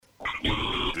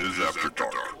After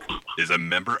Dark is a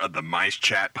member of the Mice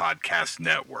Chat Podcast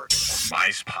Network.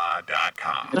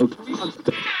 MicePod.com. Now, the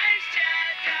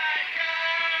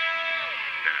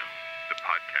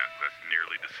podcast that's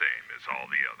nearly the same as all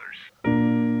the others.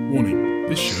 Warning,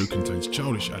 this show contains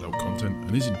childish adult content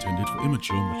and is intended for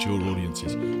mature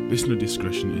audiences. Listener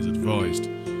discretion is advised.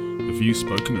 The views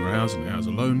spoken are ours and ours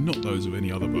alone, not those of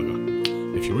any other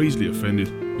bugger. If you're easily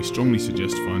offended, we strongly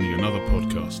suggest finding another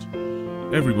podcast.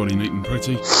 Everybody neat and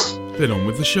pretty, then on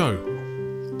with the show.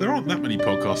 There aren't that many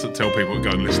podcasts that tell people to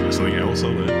go and listen to something else,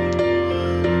 are there?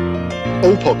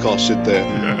 All podcasts should do it.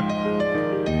 Yeah.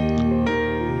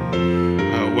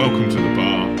 Welcome to the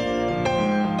bar.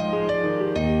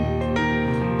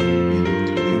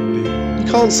 You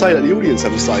can't say that the audience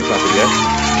haven't started clapping yet.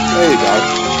 There you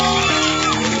go.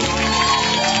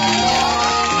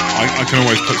 I can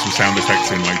always put some sound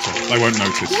effects in later. They won't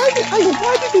notice.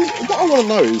 What I want to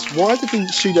know is, why did the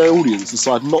studio audience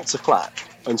decide not to clap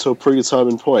until a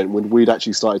predetermined point when we'd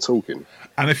actually started talking?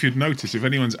 And if you'd notice, if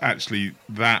anyone's actually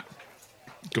that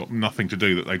got nothing to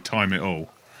do that they time it all,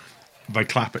 they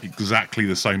clap at exactly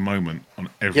the same moment on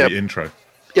every intro.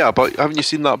 Yeah, but haven't you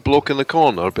seen that bloke in the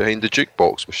corner behind the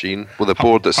jukebox machine with a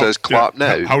board that says clap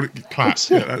now? Clap.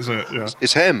 Yeah, that's it. Yeah.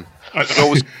 It's him.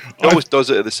 He always does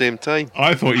it at the same time.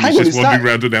 I thought he was just wandering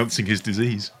around announcing his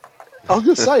disease. I was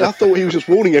going to say, I thought he was just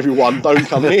warning everyone, don't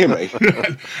come near me.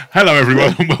 Hello,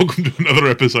 everyone, and welcome to another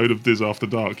episode of Diz After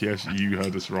Dark. Yes, you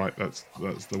heard us right. That's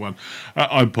the one.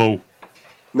 I'm Paul.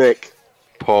 Nick.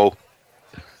 Paul.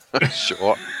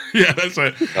 Short. Yeah, that's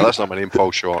it. No, that's not my name,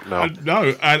 Paul Short. No.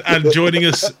 And joining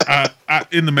us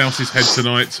in the Mouse's Head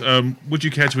tonight, would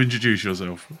you care to introduce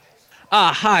yourself?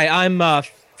 Hi, I'm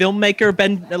filmmaker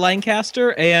Ben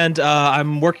Lancaster, and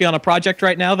I'm working on a project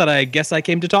right now that I guess I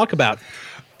came to talk about.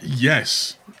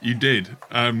 Yes, you did.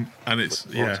 And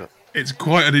it's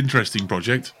quite an interesting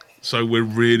project. So we're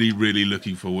really, really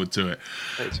looking forward to it.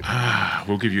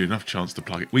 We'll give you enough chance to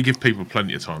plug it. We give people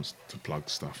plenty of time to plug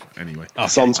stuff anyway.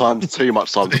 Sometimes too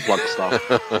much time to plug stuff.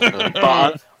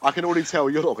 But I can already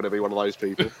tell you're not going to be one of those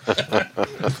people.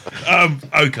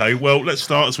 Okay, well, let's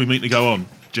start as we meet to go on.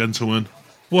 Gentlemen,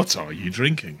 what are you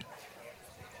drinking?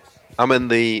 I'm in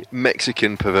the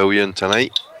Mexican pavilion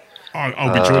tonight.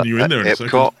 I'll be joining you in there in a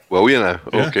second. Epcot. Well, you know.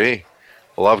 Yeah. Okay.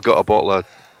 Well, I've got a bottle of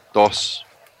Los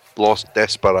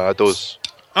Desperados.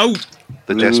 Oh!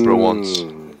 The desperate ones.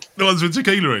 The ones with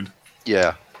tequila in?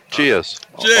 Yeah. Cheers.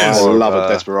 Cheers! I love a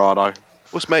Desperado.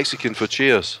 What's Mexican for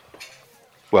cheers?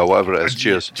 Well, whatever it is.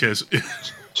 Cheers. Cheers.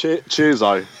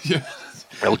 Cheerso. Yeah.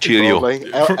 El Cheerio. El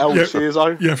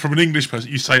Cheerso. Yeah, from an English person,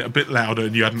 you say it a bit louder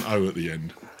and you add an O at the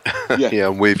end. Yeah,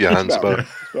 and wave your hands about.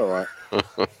 All right.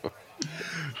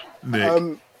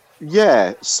 Nick.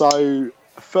 So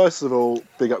first of all,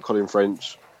 big up Colin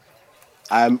French.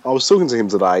 I was talking to him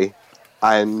today,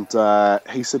 and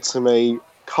he said to me,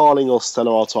 Carling or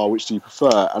Stella Artois, which do you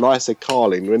prefer? And I said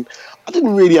Carling, and I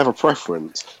didn't really have a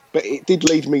preference, but it did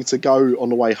lead me to go on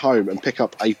the way home and pick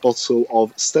up a bottle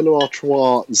of Stella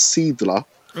Artois Cidre.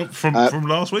 Oh, from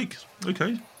last week?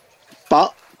 Okay.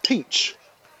 But peach.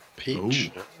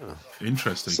 Peach. Oh,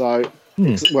 interesting. So,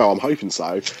 well, I'm hoping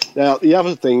so. Now, the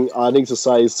other thing I need to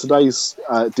say is today's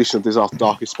edition of Diz After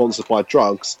Dark is sponsored by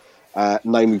drugs,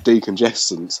 namely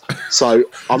decongestants. So,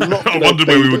 I'm not. I wondered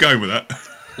where we were going with that.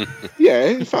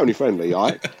 Yeah, family friendly,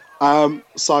 right?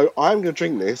 So, I'm going to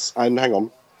drink this, and hang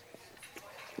on.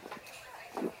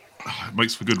 It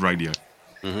makes for good radio.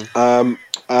 No,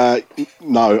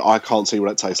 I can't see what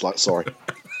it tastes like. Sorry,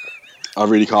 I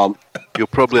really can't. You'll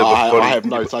probably have a furry. I have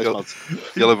no taste buds.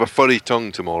 You'll have a furry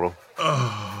tongue tomorrow.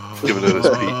 Given it as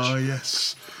peach. Oh,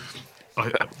 yes.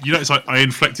 You notice I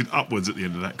inflected upwards at the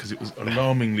end of that because it was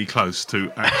alarmingly close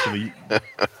to actually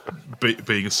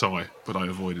being a sigh, but I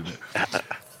avoided it.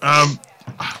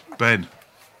 Ben,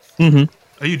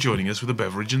 are you joining us with a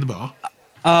beverage in the bar?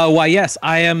 Why, yes,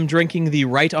 I am drinking the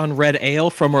Right on Red Ale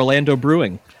from Orlando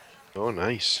Brewing. Oh,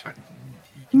 nice.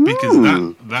 Because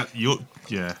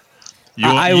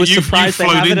I was surprised they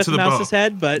have it at the bar. Mouse's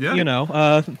Head, but, Yeah. you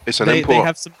know, It's an they import.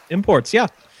 have some imports, yeah.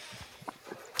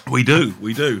 We do.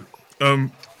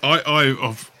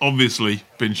 I've obviously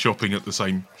been shopping at the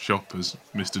same shop as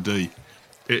Mr. D.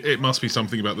 It must be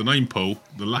something about the name Paul,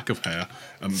 the lack of hair,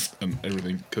 and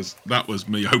everything, because that was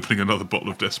me opening another bottle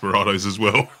of Desperados as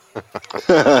well.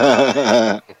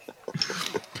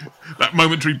 That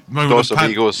momentary moment Dos of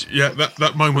panic. amigos. Yeah,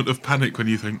 that moment of panic when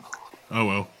you think, oh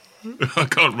well, I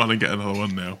can't run and get another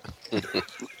one now.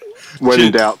 When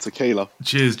in doubt, tequila.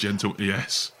 Cheers, gentle.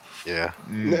 Yes. Yeah.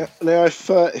 Now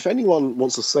if anyone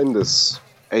wants to send us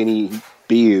any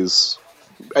beers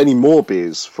any more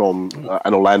beers from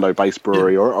an Orlando-based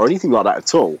brewery or anything like that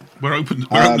at all, We're open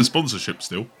to sponsorship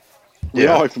still. we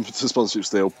are open to sponsorship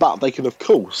still. But they can, of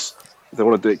course, if they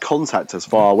want to do it, contact us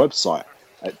via our website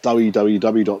at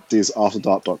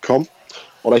www.disafterdark.com,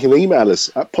 or they can email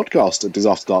us at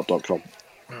podcast@disafterdark.com.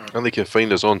 And they can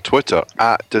find us on Twitter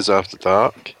at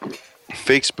DisAfterDark,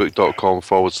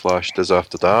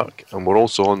 Facebook.com/DisAfterDark, and we're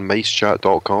also on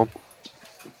MiceChat.com.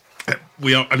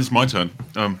 We are, and it's my turn.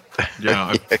 I've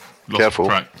lost careful.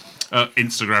 track.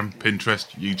 Instagram, Pinterest,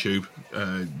 YouTube,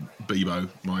 Bebo,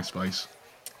 MySpace,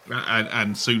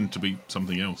 and soon to be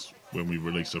something else when we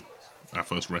release our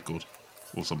first record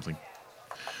or something.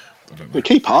 I don't know. But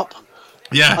keep up.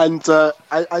 Yeah. And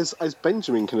as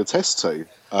Benjamin can attest to,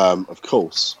 of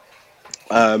course,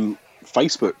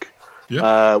 Facebook.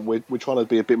 Yeah. We're trying to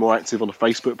be a bit more active on the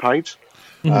Facebook page.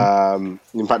 In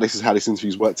fact, this is how this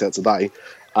interview's worked out today.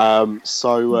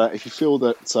 So if you feel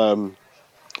that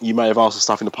you may have asked us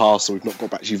stuff in the past and we've not got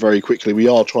back to you very quickly, we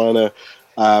are trying to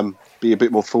be a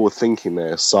bit more forward thinking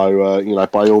there. So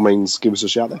by all means, give us a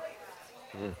shout there.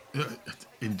 Yeah,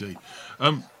 indeed.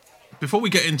 Before we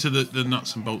get into the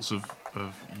nuts and bolts of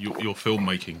your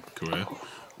filmmaking career,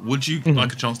 would you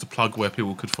like a chance to plug where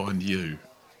people could find you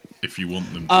if you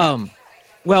want them to?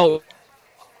 Well,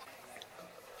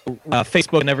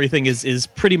 Facebook and everything is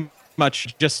pretty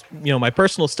much just my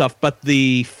personal stuff, but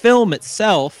the film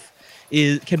itself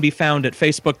can be found at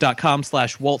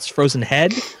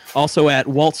facebook.com/WaltzFrozenHead, also at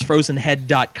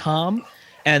WaltzFrozenHead.com,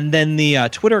 and then the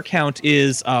Twitter account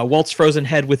is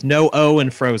WaltzFrozenHead with no O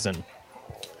and Frozen.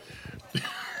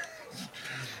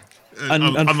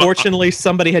 Unfortunately,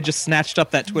 somebody had just snatched up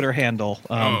that Twitter handle.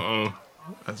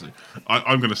 That's it.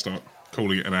 I'm going to start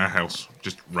calling it in our house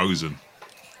just Rosen.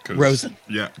 Rosen.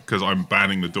 Yeah, because I'm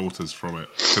banning the daughters from it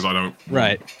because I don't.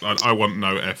 Right. I want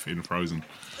no F in Frozen.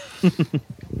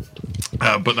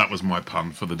 But that was my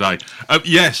pun for the day.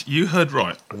 Yes, you heard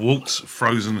right. Waltz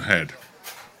Frozen Head.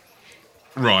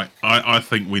 Right. I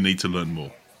think we need to learn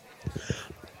more.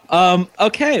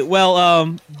 Okay,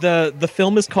 well, the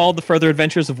film is called The Further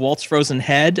Adventures of Waltz Frozen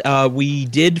Head. We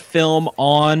did film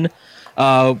on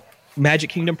Magic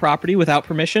Kingdom property without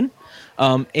permission.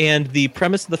 And the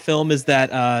premise of the film is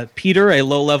that Peter, a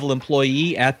low-level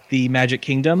employee at the Magic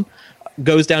Kingdom,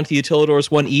 goes down to the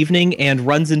Utilidors one evening and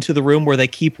runs into the room where they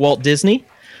keep Walt Disney,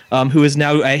 who is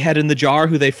now a head in the jar,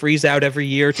 who they freeze out every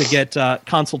year to get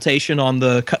consultation on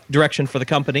the direction for the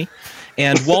company.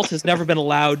 And Walt has never been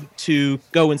allowed to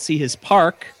go and see his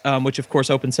park, which of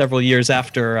course opened several years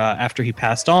after he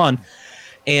passed on,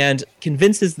 and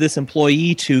convinces this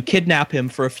employee to kidnap him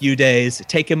for a few days,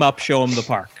 take him up, show him the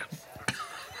park.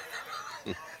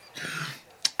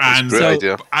 And great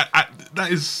idea.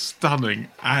 That is stunning.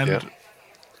 And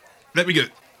let me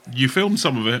get. You filmed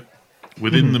some of it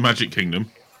within the Magic Kingdom.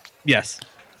 Yes.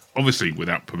 Obviously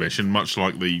without permission, much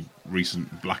like the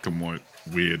recent black and white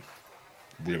weird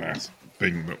ass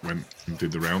thing that went and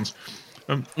did the rounds.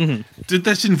 Did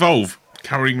this involve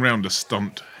carrying around a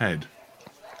stunt head?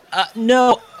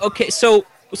 No. Okay, so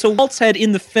Walt's head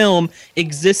in the film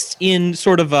exists in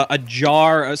sort of a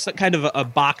jar, kind of a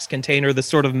box container, this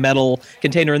sort of metal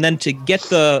container, and then to get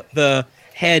the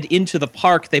head into the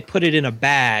park, they put it in a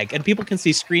bag. And people can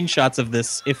see screenshots of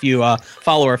this if you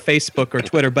follow our Facebook or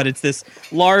Twitter, but it's this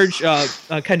large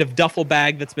kind of duffel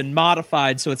bag that's been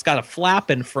modified, so it's got a flap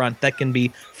in front that can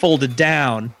be folded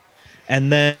down.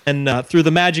 And then through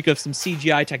the magic of some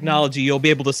CGI technology, you'll be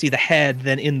able to see the head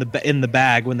then in the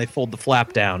bag when they fold the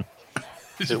flap down.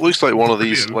 It looks like one of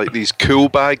these cool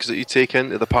bags that you take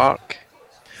into the park.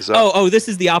 Is that... Oh, this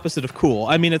is the opposite of cool.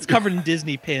 I mean, it's covered in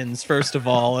Disney pins, first of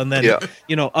all, and then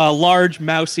large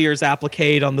mouse ears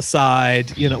applique on the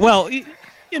side.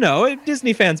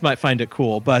 Disney fans might find it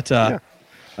cool, but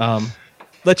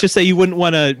let's just say you wouldn't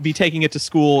want to be taking it to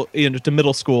school, to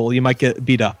middle school. You might get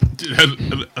beat up.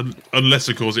 Unless,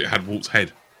 of course, it had Walt's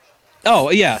head. Oh,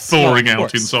 yes. Thawing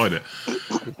out inside it.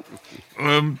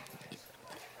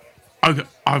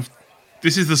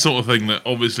 This is the sort of thing that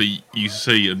obviously you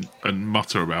see and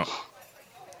mutter about.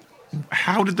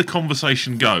 How did the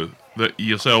conversation go? That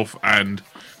yourself and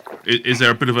is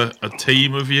there a bit of a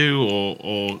team of you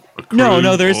or a crew?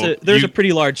 No. There's a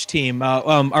pretty large team.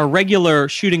 Our regular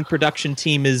shooting production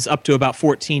team is up to about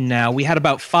 14 now. We had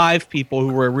about 5 people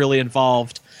who were really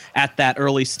involved at that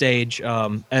early stage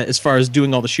as far as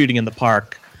doing all the shooting in the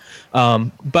park.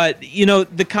 But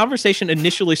the conversation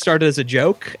initially started as a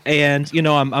joke, and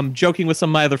I'm joking with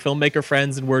some of my other filmmaker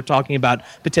friends, and we're talking about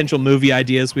potential movie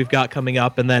ideas we've got coming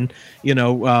up, and then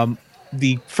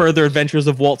the Further Adventures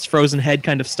of Walt's Frozen Head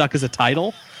kind of stuck as a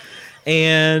title.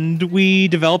 and we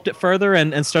developed it further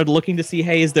and started looking to see,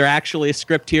 hey, is there actually a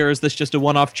script here? Or is this just a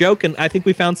one-off joke? And I think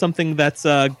we found something that's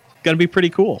going to be pretty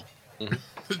cool.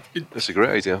 That's a great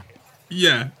idea.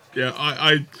 Yeah.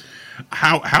 I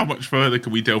how much further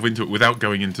can we delve into it without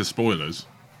going into spoilers?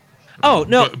 Oh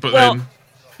no! But well, then,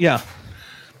 yeah.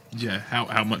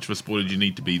 How much of a spoiler do you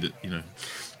need to be that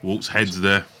Walt's head's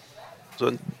there?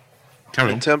 So,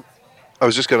 Carry on. Tim, I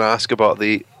was just going to ask about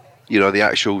the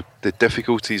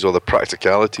difficulties or the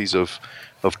practicalities of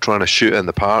trying to shoot in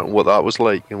the park and what that was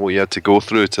like and what you had to go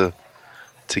through to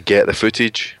get the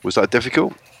footage. Was that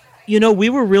difficult? We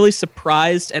were really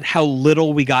surprised at how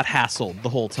little we got hassled the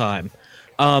whole time.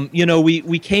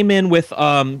 We came in with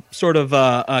sort of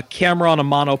a camera on a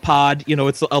monopod.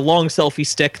 It's a long selfie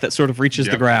stick that sort of reaches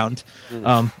the ground.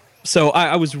 So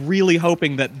I was really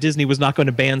hoping that Disney was not going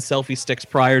to ban selfie sticks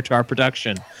prior to our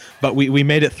production, but we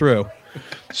made it through.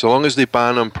 So long as they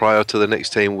ban them prior to the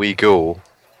next time we go,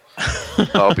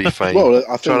 that'll be fine. Well, I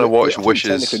think trying to watch Wishes.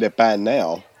 Technically, they're banned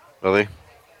now. Are they?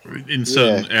 In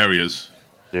certain areas.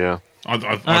 Yeah.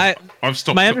 I've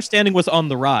stopped. My understanding was on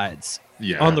the rides.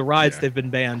 Yeah, on the rides yeah. they've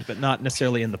been banned, but not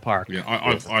necessarily in the park. Yeah,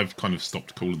 I've kind of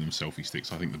stopped calling them selfie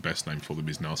sticks. I think the best name for them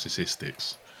is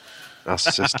narcissistics.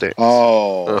 Narcissistic.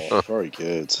 Oh, very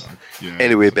good. Yeah.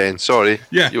 Anyway, Ben, sorry.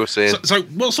 Yeah. You were saying. So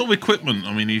what sort of equipment?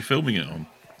 I mean, are you filming it on?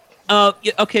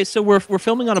 Okay, so we're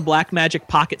filming on a Blackmagic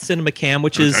Pocket Cinema Cam,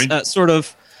 which is sort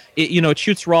of, it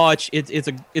shoots raw.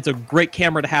 It's a great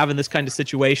camera to have in this kind of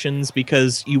situations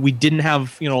because we didn't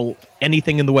have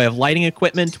anything in the way of lighting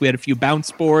equipment. We had a few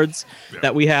bounce boards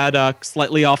that we had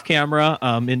slightly off camera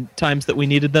in times that we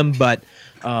needed them, but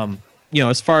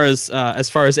as far as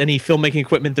any filmmaking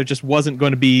equipment, there just wasn't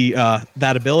going to be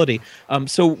that ability.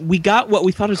 So we got what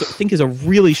we thought is a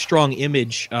really strong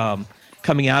image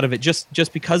coming out of it,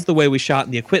 just because the way we shot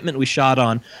and the equipment we shot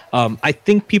on. I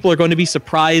think people are going to be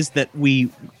surprised that we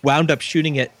wound up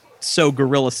shooting it so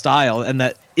guerrilla style, and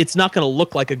that it's not going to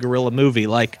look like a guerrilla movie,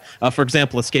 like, for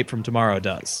example, Escape from Tomorrow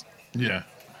does. Yeah.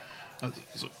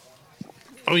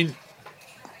 I mean,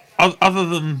 other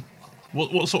than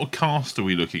what sort of cast are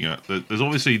we looking at? There's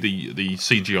obviously the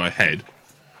CGI head,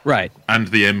 right, and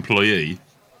the employee.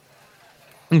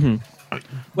 Mm-hmm.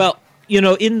 Well,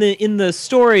 in the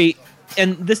story.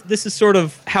 And this is sort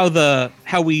of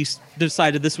how we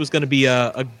decided this was going to be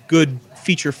a good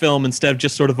feature film instead of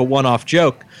just sort of a one-off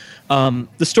joke.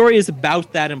 The story is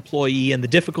about that employee and the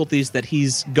difficulties that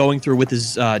he's going through with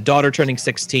his daughter turning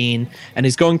 16, and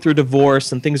he's going through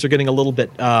divorce, and things are getting a little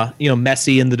bit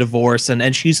messy in the divorce,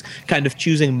 and she's kind of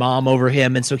choosing mom over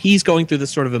him, and so he's going through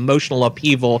this sort of emotional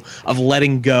upheaval of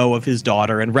letting go of his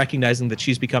daughter and recognizing that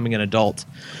she's becoming an adult.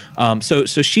 So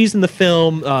she's in the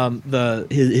film,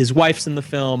 his wife's in the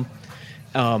film,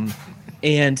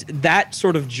 and that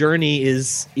sort of journey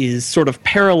is sort of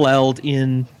paralleled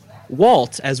in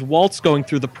Walt, as Walt's going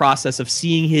through the process of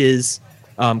seeing his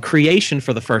creation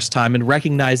for the first time and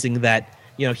recognizing that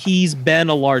he's been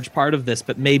a large part of this,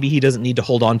 but maybe he doesn't need to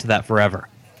hold on to that forever.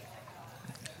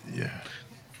 Yeah.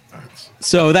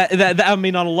 So that I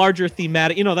mean, on a larger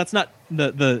thematic, that's not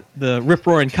the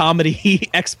rip-roaring comedy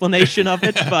explanation of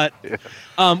it, but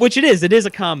which it is a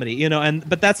comedy,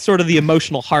 but that's sort of the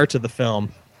emotional heart of the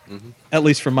film. Mm-hmm. At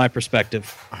least from my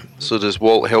perspective. So does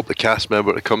Walt help the cast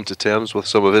member to come to terms with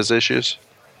some of his issues?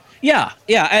 Yeah.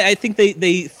 I think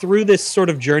they through this sort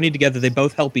of journey together, they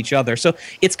both help each other. So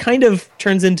it's kind of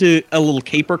turns into a little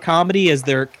caper comedy as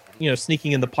they're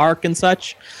sneaking in the park and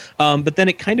such. But then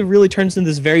it kind of really turns into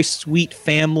this very sweet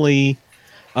family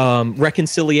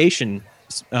reconciliation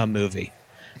movie.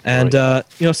 And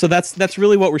so that's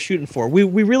really what we're shooting for. We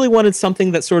really wanted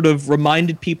something that sort of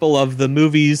reminded people of the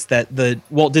movies that the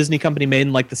Walt Disney Company made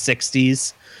in like the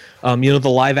 60s. The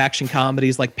live action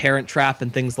comedies like Parent Trap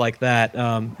and things like that.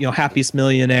 Happiest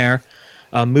Millionaire,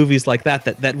 movies like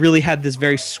that really had this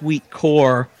very sweet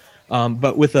core,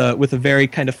 but with a very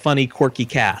kind of funny, quirky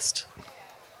cast.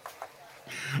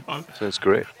 Sounds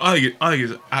great. I think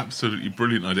it's an absolutely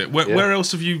brilliant idea. Where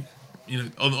else have you,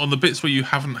 on the bits where you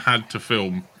haven't had to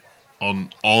film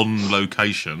on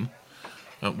location,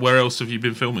 where else have you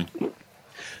been filming?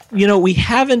 We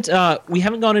haven't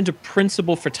gone into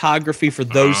principal photography for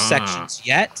those sections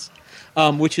yet,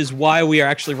 which is why we are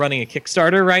actually running a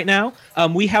Kickstarter right now.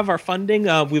 We have our funding.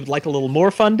 We would like a little more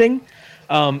funding,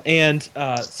 and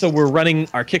so we're running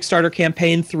our Kickstarter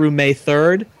campaign through May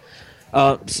 3rd.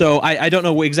 So I don't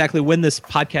know exactly when this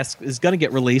podcast is going to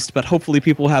get released, but hopefully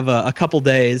people have a couple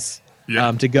days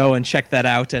to go and check that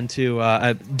out and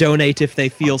to donate if they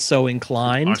feel so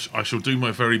inclined. I shall do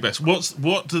my very best.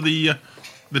 What do the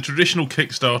traditional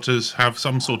Kickstarters have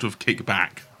some sort of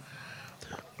kickback?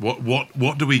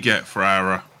 What do we get for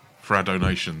our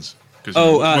donations? Because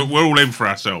we're all in for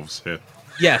ourselves here.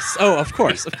 Yes. Oh, of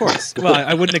course. Well,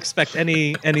 I wouldn't expect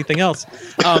anything else.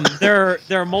 There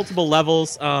are multiple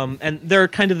levels, and there are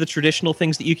kind of the traditional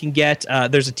things that you can get.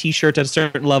 There's a T-shirt at a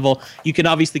certain level. You can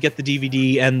obviously get the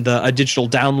DVD and a digital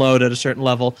download at a certain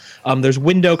level. There's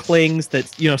window clings that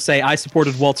say I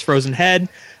supported Walt's Frozen Head.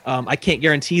 I can't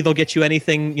guarantee they'll get you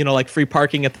anything like free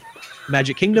parking at the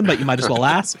Magic Kingdom, but you might as well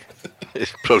ask.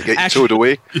 Probably get you towed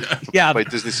away. Yeah, by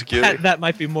Disney security. That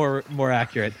might be more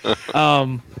accurate.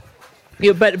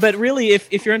 But really,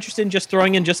 if you're interested in just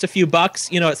throwing in just a few bucks,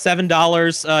 at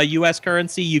 $7 U.S.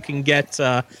 currency, you can get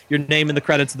your name in the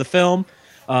credits of the film.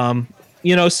 So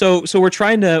we're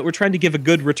trying to give a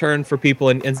good return for people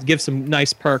and give some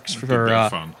nice perks for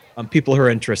people who are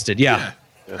interested. Yeah.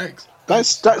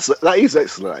 That is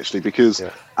excellent actually, because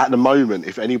at the moment,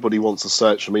 if anybody wants to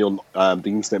search for me on the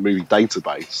Internet Movie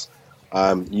Database,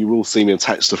 you will see me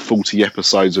attached to 40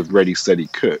 episodes of Ready Steady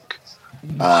Cook.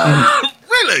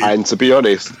 Really? And to be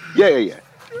honest, yeah.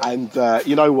 And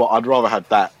you know what? I'd rather have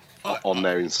that on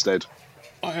there instead.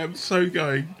 I am so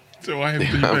going to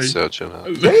IMDb. I'm searching that.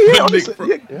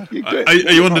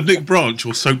 Are you on the Nick Branch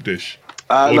or Soap Dish?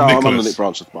 No, Nicholas? I'm on the Nick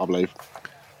Branch, I believe.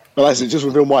 But that's it. Just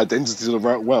reveal my identity to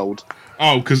the world.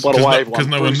 Oh, because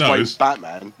no one knows.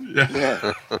 Batman.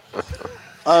 Yeah.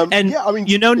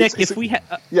 Nick, if we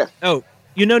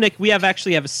Nick, we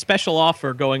actually have a special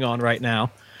offer going on right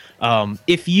now.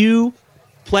 If you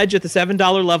pledge at the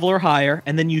 $7 level or higher,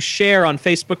 and then you share on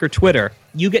Facebook or Twitter,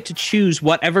 you get to choose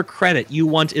whatever credit you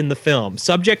want in the film,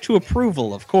 subject to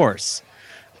approval, of course.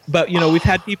 But we've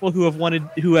had people who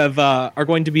are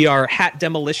going to be our hat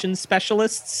demolition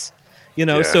specialists.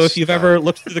 Yes, so if you've ever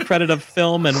looked through the credit of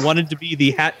film and wanted to be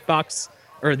the hat box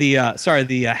or the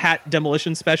hat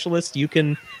demolition specialist, you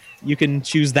can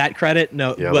choose that credit.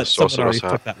 No, but someone already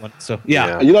took that one. So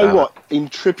yeah. You know what? In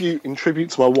tribute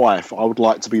to my wife, I would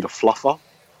like to be the fluffer.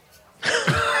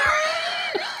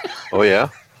 Oh yeah.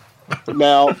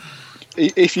 Now,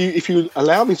 if you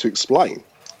allow me to explain,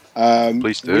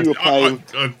 please do. We were playing.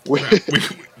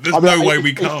 There's no way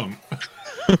we can't.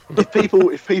 If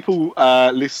people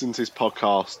listen to this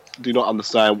podcast do not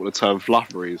understand what the term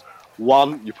fluffer is,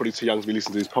 one, you're probably too young to be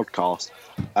listening to this podcast,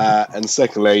 and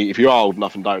secondly, if you're old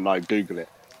enough and don't know, Google it.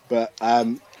 But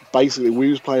basically,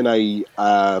 we was playing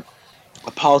a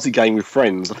party game with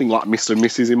friends. I think like Mr. and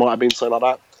Mrs. It might have been something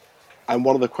like that. And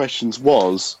one of the questions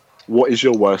was, "What is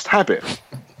your worst habit?"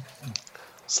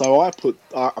 So I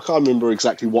can't remember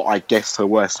exactly what I guessed her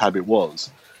worst habit was.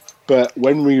 But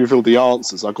when we revealed the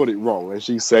answers, I got it wrong, and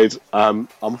she said, "I'm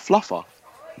a fluffer."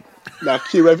 Now,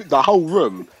 the whole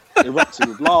room erupted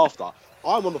with laughter.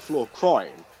 I'm on the floor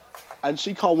crying, and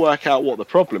she can't work out what the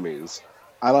problem is.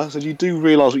 And I said, "You do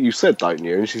realise what you said, don't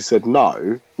you?" And she said,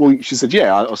 "No." Well, she said,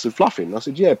 "Yeah." I said, "Fluffing." I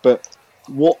said, "Yeah, but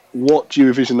what do you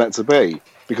envision that to be?"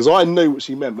 Because I knew what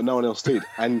she meant, but no one else did.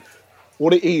 And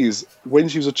what it is, when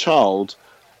she was a child,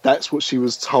 that's what she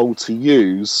was told to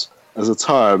use as a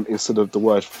term instead of the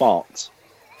word fart.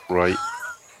 Right.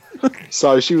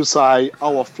 So she would say,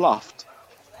 "Oh, I fluffed."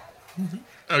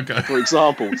 Okay. For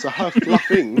example. So her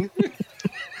fluffing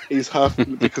is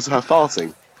because of her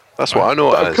farting. That's what I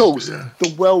know. But of course,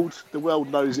 the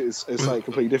world knows it as something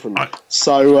completely different.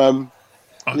 So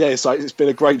it's been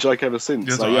a great joke ever since.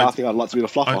 Yes, I think I'd like to be the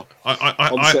fluffer.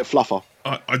 On-set fluffer.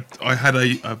 I had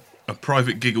a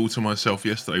private giggle to myself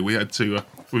yesterday. We had to.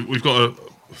 We've got a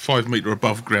 5 metre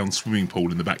above ground swimming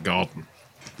pool in the back garden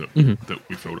that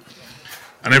we filled up.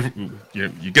 And you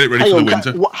get it ready for the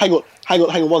winter. Hang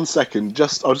on 1 second. I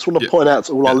just want to point out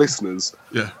to all our listeners.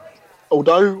 Yeah.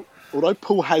 Although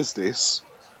Paul has this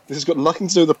has got nothing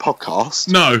to do with the podcast.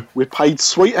 No. We're paid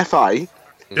sweet FA.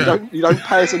 Yeah. You don't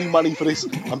pay us any money for this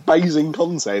amazing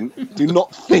content. Do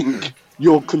not think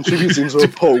you're contributing to a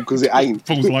pool, because it ain't.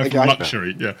 Paul's life of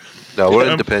luxury, yeah. No,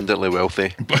 we're independently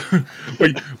wealthy. But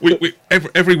we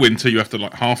every winter you have to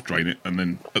half drain it, and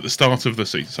then at the start of the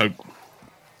season, so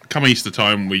come Easter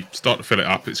time, we start to fill it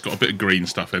up. It's got a bit of green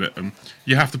stuff in it, and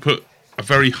you have to put a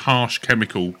very harsh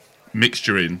chemical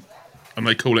mixture in, and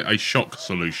they call it a shock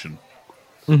solution.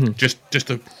 Mm-hmm. Just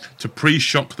to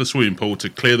pre-shock the swimming pool to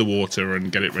clear the water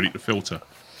and get it ready to filter.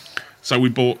 So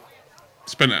we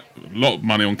spent a lot of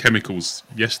money on chemicals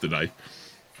yesterday.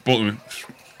 Bought them,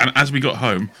 and as we got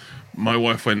home, my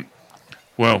wife went,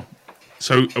 "Well,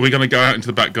 so are we going to go out into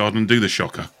the back garden and do the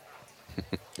shocker?"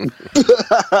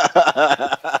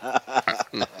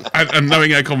 and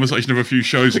knowing our conversation of a few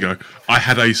shows ago, I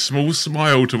had a small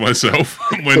smile to myself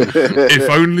when, if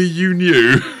only you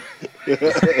knew.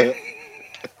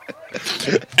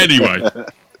 Anyway,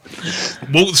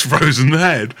 Walt's frozen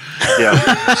head.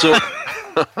 Yeah.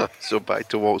 So back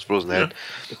to Walt's frozen head.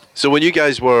 So when you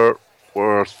guys were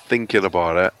thinking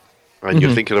about it, and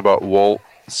you're thinking about Walt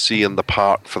seeing the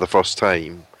park for the first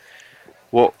time,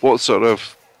 what sort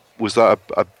of was that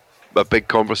a big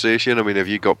conversation? I mean, have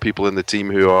you got people in the team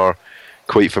who are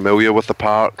quite familiar with the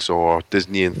parks or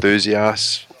Disney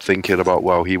enthusiasts thinking about,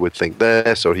 well, he would think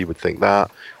this or he would think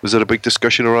that? Was there a big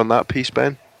discussion around that piece,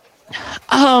 Ben?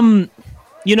 I'm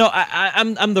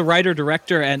the writer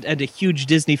director and a huge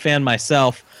Disney fan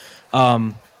myself.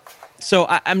 So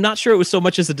I'm not sure it was so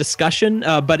much as a discussion,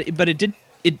 but it did.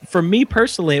 For me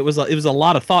personally, it was a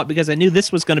lot of thought, because I knew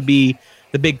this was going to be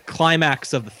the big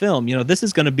climax of the film. This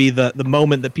is going to be the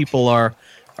moment that people are,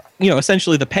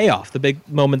 essentially the payoff, the big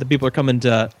moment that people are coming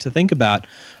to think about.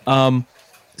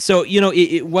 So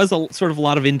it was sort of a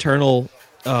lot of internal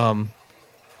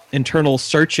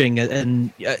searching,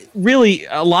 and really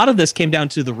a lot of this came down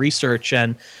to the research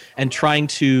and trying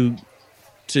to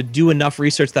do enough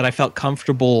research that I felt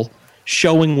comfortable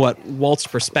showing what Walt's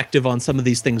perspective on some of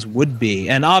these things would be.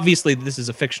 And obviously this is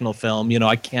a fictional film.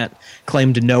 I can't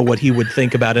claim to know what he would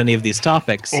think about any of these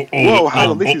topics. All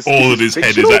that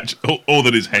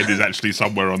his head is actually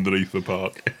somewhere underneath the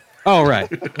park. Oh, right.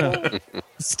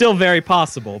 Still very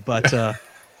possible, but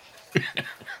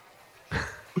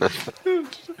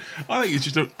I think it's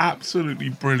just an absolutely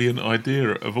brilliant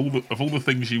idea of all the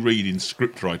things you read in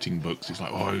script writing books. It's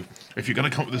like, if you're going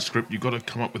to come up with a script, you've got to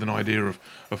come up with an idea of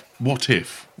what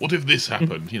if this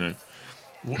happened?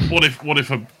 What if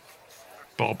a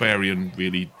barbarian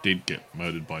really did get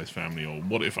murdered by his family, or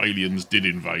what if aliens did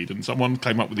invade? And someone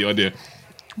came up with the idea,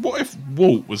 what if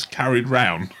Walt was carried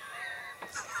round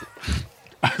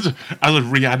as a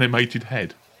reanimated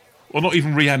head, or not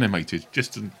even reanimated,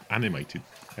 just an animated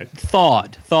head.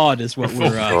 Thawed is what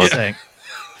we're saying.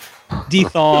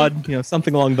 Dethawed,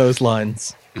 something along those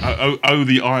lines.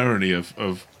 The irony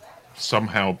of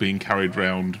somehow being carried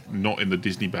round not in the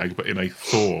Disney bag but in a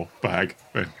Thor bag.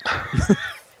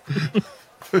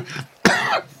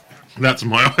 That's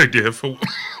my idea for.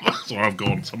 Sorry, I've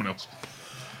gone. Someone else.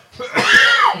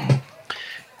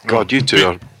 God, you two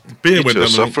are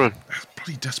suffering.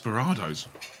 Bloody desperados.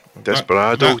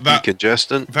 Desperado,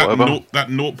 decongestant, whatever. That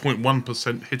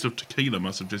 0.1% hit of tequila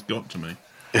must have just got to me.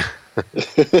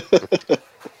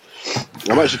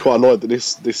 I'm actually quite annoyed that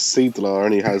this Ciedler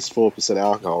only has 4%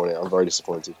 alcohol in it. I'm very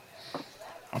disappointed.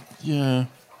 Yeah.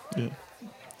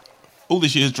 All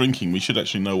this year's drinking, we should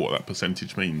actually know what that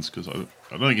percentage means, because I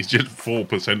don't think it's just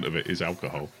 4% of it is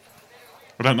alcohol.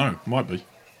 I don't know. Might be.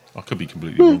 I could be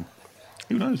completely wrong.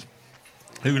 Who knows?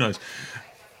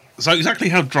 So exactly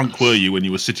how drunk were you when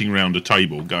you were sitting around a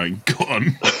table going, go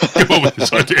on with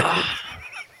this idea?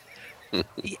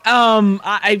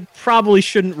 I probably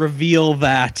shouldn't reveal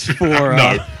that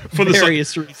for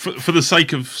various reasons. For the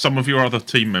sake of some of your other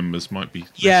team members might be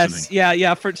Yes, listening.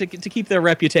 yeah, to keep their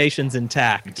reputations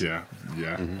intact. Yeah.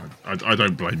 Mm-hmm. I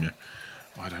don't blame you.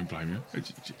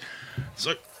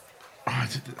 So,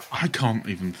 I can't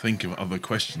even think of other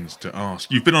questions to ask.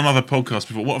 You've been on other podcasts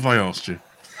before. What have I asked you?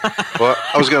 Well,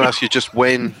 I was going to ask you just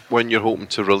when you're hoping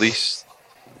to release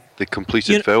the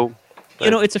completed film.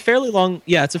 It's a fairly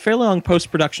long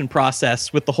post-production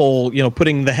process with the whole,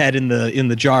 putting the head in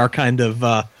the jar kind of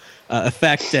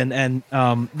effect, and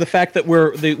the fact that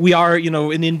we are an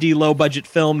indie low budget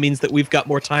film means that we've got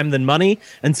more time than money,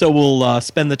 and so we'll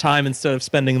spend the time instead of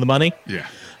spending the money. Yeah.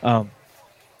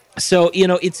 So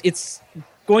it's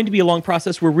going to be a long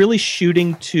process. We're really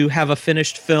shooting to have a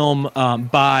finished film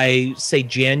by, say,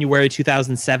 January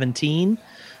 2017.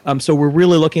 So we're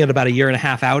really looking at about a year and a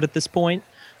half out at this point.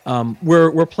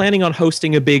 We're planning on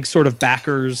hosting a big sort of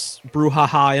backers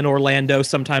brouhaha in Orlando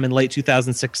sometime in late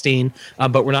 2016,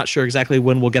 but we're not sure exactly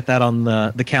when we'll get that on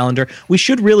the calendar. We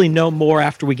should really know more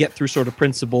after we get through sort of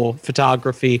principal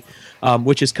photography,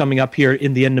 which is coming up here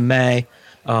in the end of May.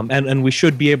 And we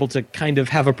should be able to kind of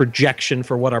have a projection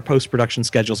for what our post-production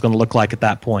schedule is going to look like at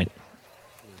that point.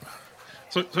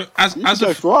 So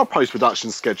for our post-production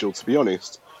schedule, to be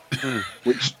honest,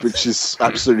 which is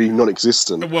absolutely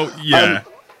non-existent. Well, yeah,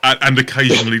 and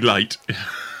occasionally late.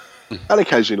 Sorry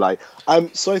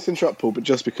to interrupt, Paul, but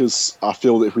just because I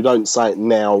feel that if we don't say it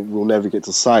now, we'll never get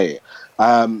to say it.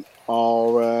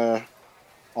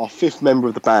 Our fifth member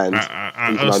of the band,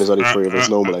 even though there's only three of us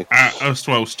normally.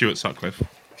 Erstwhile Stuart Sutcliffe.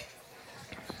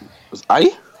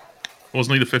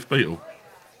 Wasn't he the fifth Beatle?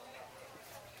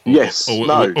 Yes. Or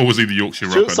was he the Yorkshire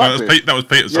Stuart Rocker? That was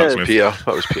Peter Sutcliffe.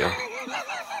 That was Peter.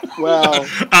 Well,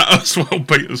 Erstwhile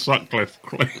Peter Sutcliffe.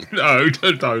 No,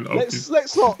 don't.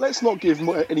 Let's not give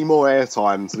any more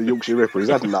airtime to the Yorkshire Ripper. He's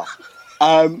had enough.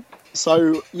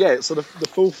 So the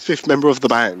full fifth member of the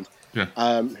band,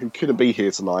 Yeah. who couldn't be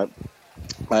here tonight,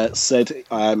 said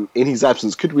in his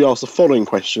absence, could we ask the following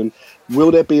question: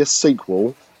 will there be a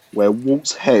sequel where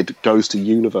Walt's head goes to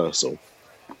Universal?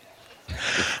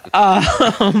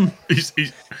 He's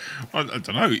I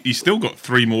don't know. He's still got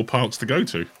 3 more parks to go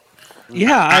to.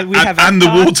 Yeah, we have and the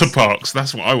Epcot. water parks.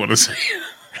 That's what I want to see.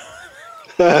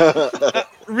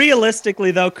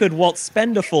 Realistically, though, could Walt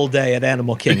spend a full day at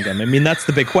Animal Kingdom? I mean, that's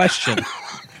the big question.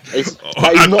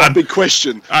 That is not a big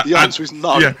question. The answer is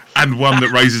no. Yeah, and one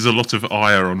that raises a lot of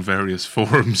ire on various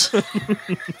forums.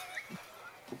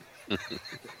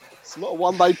 It's not a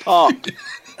one-day park.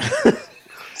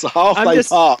 It's a half-day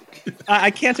park. I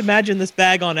can't imagine this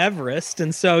bag on Everest,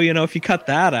 and so if you cut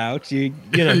that out, you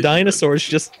know dinosaurs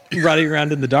just running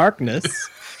around in the darkness.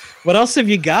 What else have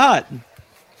you got?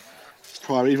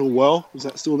 Primeval Well, is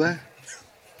that still there?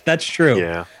 That's true.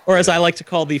 Yeah. Or as I like to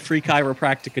call the free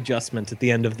chiropractic adjustment at the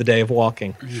end of the day of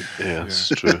walking. Yeah, it's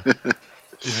true.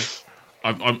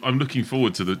 I'm looking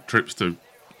forward to the trips to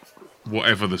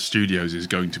whatever the studios is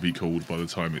going to be called by the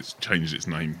time it's changed its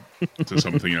name to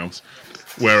something else,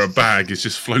 where a bag is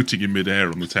just floating in midair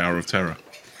on the Tower of Terror.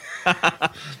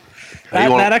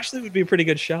 That actually would be a pretty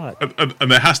good shot.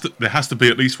 And there has to be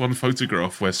at least one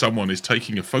photograph where someone is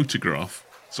taking a photograph,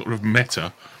 sort of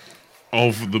meta,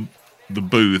 of the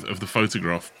booth of the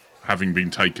photograph having been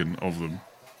taken of them.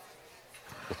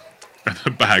 And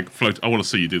a bag float. I want to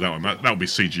see you do that one. That would be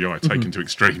CGI taken to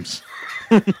extremes.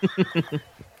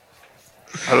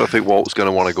 I don't think Walt's going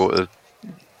to want to go to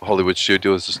Hollywood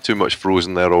Studios. There's too much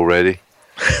Frozen there already.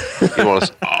 You want to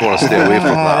stay away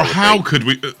from that. How could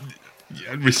we...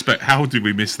 respect, how did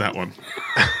we miss that one?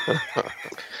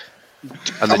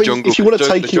 And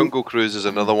the Jungle Cruise is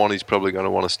another one he's probably going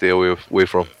to want to stay away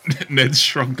from. Ned's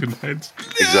Shrunken Heads.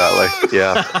 Exactly,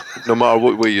 yeah. No matter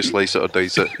what way you slice it or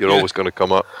dice it, you're always going to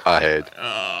come up ahead.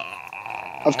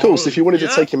 Of course, if you wanted to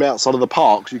take him outside of the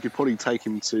parks, you could probably take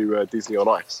him to Disney on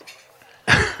Ice.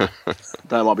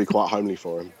 That might be quite homely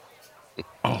for him.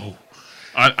 Oh,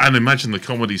 and imagine the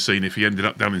comedy scene if he ended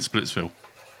up down in Splitsville.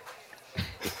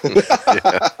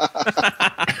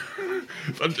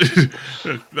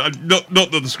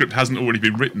 Not that the script hasn't already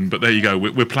been written, but there you go.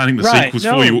 We're planning the sequels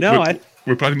for you.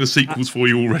 We're planning the sequels for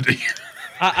you already.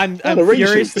 I'm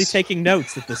furiously taking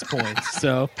notes at this point.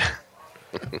 So,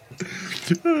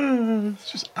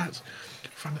 it's just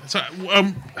fun. So,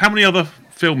 how many other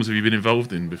films have you been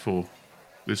involved in before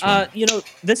this one?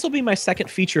 This will be my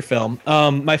second feature film.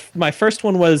 My first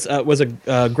one was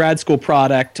a grad school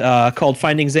product called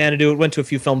Finding Xanadu. It went to a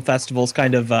few film festivals,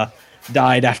 kind of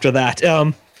died after that.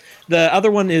 The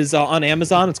other one is on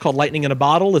Amazon. It's called Lightning in a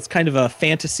Bottle. It's kind of a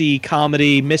fantasy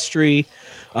comedy mystery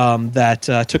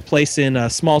that took place in a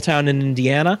small town in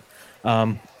Indiana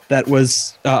that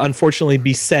was unfortunately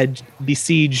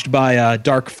besieged by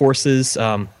dark forces.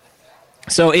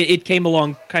 So it came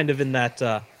along kind of in that...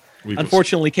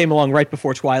 unfortunately came along right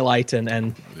before Twilight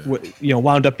and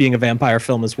wound up being a vampire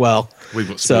film as well. We've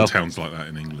got small towns like that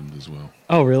in England as well.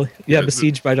 Oh, really? Yeah,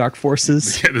 besieged by dark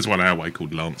forces. Yeah, there's one our way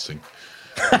called Lancing.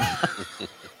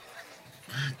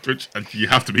 Which you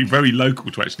have to be very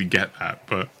local to actually get that,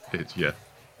 but I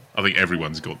think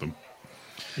everyone's got them.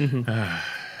 Mm-hmm.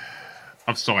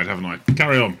 I've sighed, haven't I?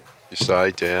 Carry on. You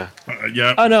sighed, yeah.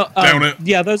 Yeah. Oh no. Down it.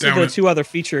 Yeah, those are the two other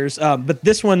features. But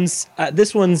this one's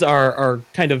are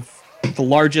kind of the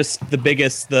largest, the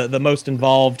biggest, the most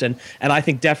involved, and I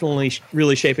think definitely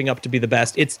really shaping up to be the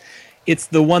best. It's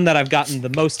the one that I've gotten the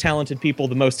most talented people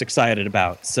the most excited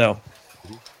about. So,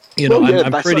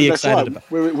 I'm pretty excited about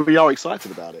it. We are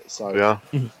excited about it. So yeah,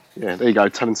 there you go,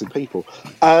 talented people.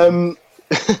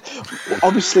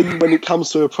 Obviously, when it comes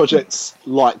to a project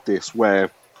like this, where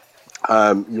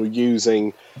you're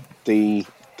using the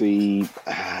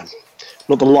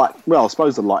not the light, well, I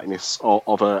suppose the likeness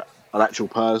of an actual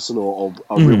person or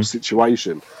of a real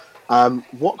situation.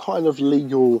 What kind of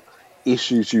legal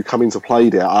issues you come into play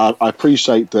there? I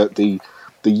appreciate that the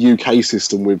UK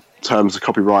system with terms of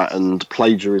copyright and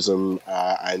plagiarism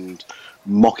and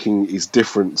mocking is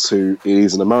different to it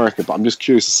is in America, but I'm just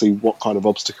curious to see what kind of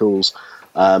obstacles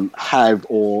have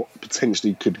or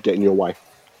potentially could get in your way.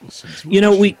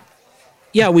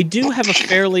 We do have a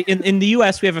fairly in the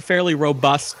U.S. we have a fairly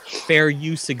robust fair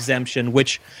use exemption,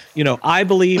 which I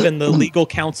believe and the legal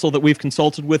counsel that we've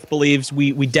consulted with believes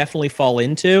we definitely fall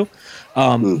into.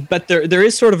 But there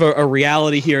is sort of a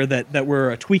reality here that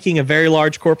we're tweaking a very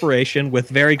large corporation with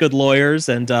very good lawyers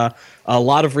and a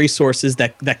lot of resources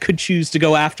that could choose to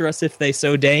go after us if they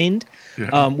so deigned.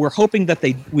 Yeah. We're hoping that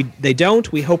they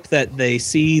don't. We hope that they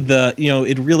see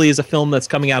it really is a film that's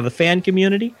coming out of the fan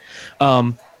community.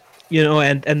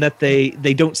 and that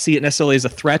they don't see it necessarily as a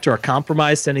threat or a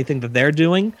compromise to anything that they're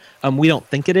doing. We don't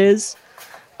think it is.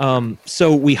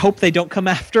 So we hope they don't come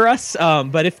after us.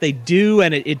 But if they do,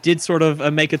 and it did sort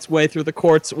of make its way through the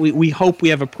courts, we hope we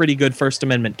have a pretty good First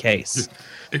Amendment case.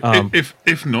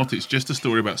 If not, it's just a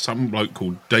story about some bloke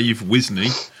called Dave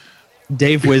Wisney.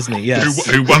 Dave Wisney, yes.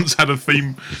 who once had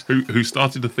who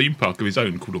started a theme park of his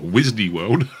own called a Wisney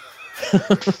World.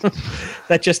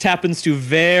 That just happens to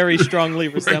very strongly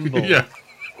resemble. Yeah.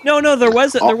 No, there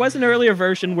was an earlier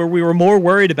version where we were more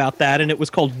worried about that, and it was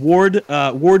called Ward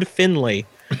Finley.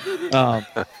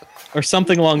 Or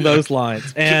something along those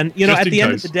lines. And at the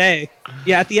end of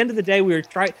the day,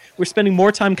 we're spending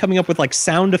more time coming up with like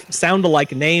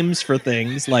sound-alike names for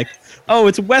things, like, oh,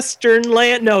 it's Western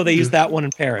Land. No, they use that one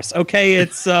in Paris. Okay,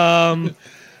 it's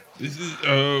This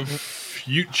is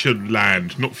Future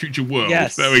Land, not Future World.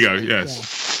 Yes. There we go.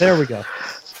 Yes. Yeah. There we go.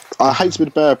 I hate to be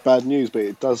the bearer of bad news, but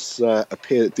it does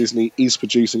appear that Disney is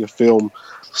producing a film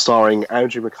starring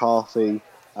Andrew McCarthy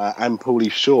and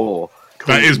Pauly Shore.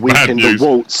 That is Weekend bad news. of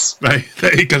Waltz.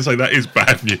 You can say that is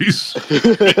bad news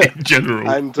in general.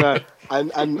 And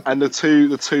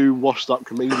the two washed up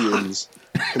comedian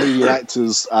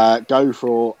actors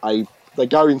they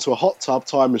go into a hot tub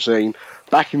time machine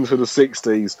back into the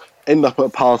 60s, end up at a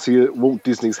party at Walt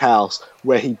Disney's house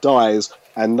where he dies,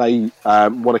 and they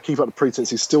want to keep up the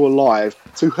pretense he's still alive,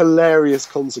 to hilarious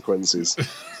consequences.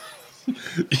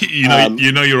 You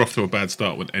know you're off to a bad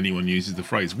start when anyone uses the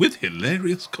phrase "with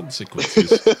hilarious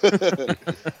consequences."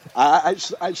 I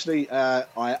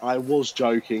was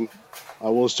joking.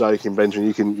 Benjamin.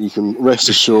 You can rest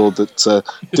assured that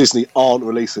Disney aren't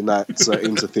releasing that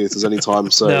into theatres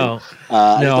anytime soon. No.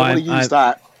 If they want to use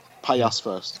that, pay us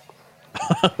first.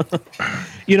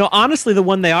 Honestly, the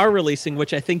one they are releasing,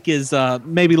 which I think is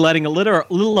maybe letting a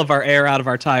little of our air out of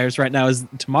our tires right now, is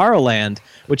Tomorrowland,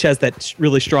 which has that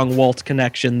really strong Walt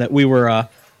connection that we were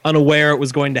unaware it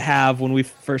was going to have when we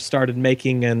first started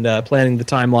making and planning the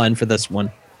timeline for this one.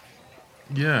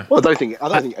 Yeah. Well, I don't think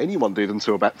anyone did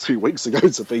until about 2 weeks ago,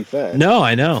 to be fair. No,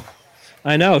 I know.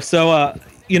 So,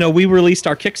 we released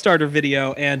our Kickstarter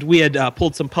video, and we had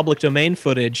pulled some public domain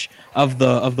footage of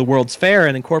the World's Fair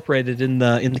and incorporated in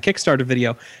the Kickstarter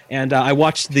video. And I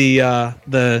watched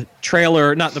the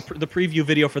trailer, not the preview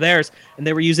video for theirs, and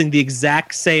they were using the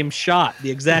exact same shot,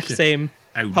 the exact same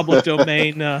public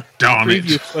domain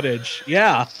preview footage.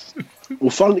 Yeah.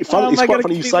 Well, it's quite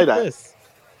funny you say that,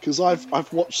 because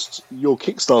I've watched your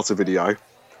Kickstarter video.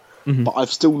 Mm-hmm. But I've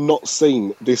still not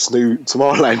seen this new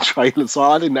Tomorrowland trailer, so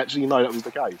I didn't actually know that was the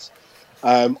case.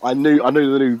 I knew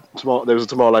there was a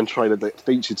Tomorrowland trailer that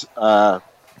featured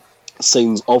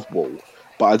scenes of Walt,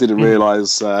 but I didn't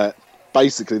realise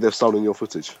basically they've stolen your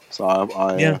footage. So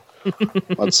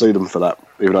I'd sue them for that,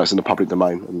 even though it's in the public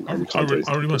domain. And I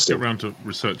really must get around to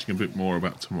researching a bit more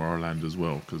about Tomorrowland as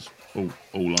well, because all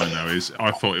I know is I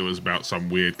thought it was about some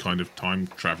weird kind of time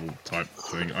travel type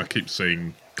thing. I keep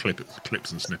seeing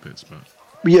clips and snippets, but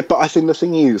I think the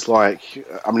thing is,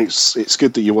 it's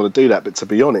good that you want to do that, but to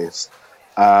be honest,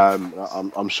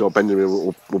 I'm sure Benjamin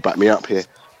will back me up here,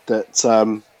 that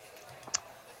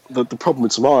the problem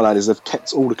with Tomorrowland is they've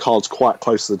kept all the cards quite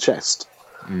close to the chest.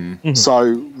 Mm-hmm. So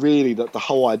really, that the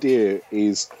whole idea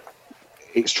is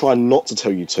it's trying not to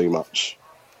tell you too much,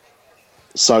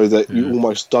 so that you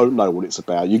almost don't know what it's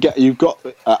about. You've got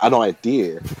an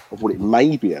idea of what it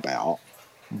may be about,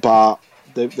 but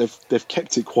they've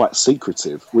kept it quite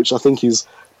secretive, which I think is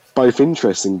both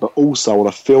interesting, but also on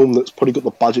a film that's probably got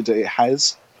the budget that it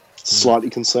has, slightly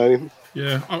concerning.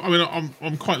 Yeah,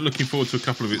 I'm quite looking forward to a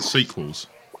couple of its sequels,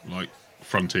 like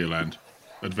Frontierland,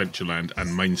 Adventureland,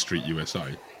 and Main Street USA.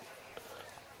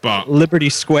 But Liberty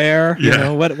Square,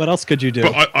 what else could you do?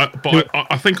 But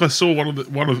I think I saw one of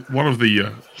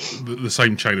the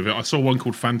same chain of it. I saw one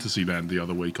called Fantasyland the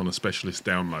other week on a specialist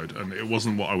download, and it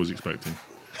wasn't what I was expecting.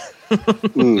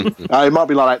 It might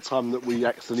be like that time that we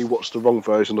accidentally watched the wrong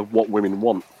version of What Women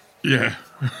Want. Yeah.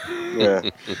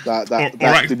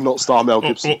 That did not star Mel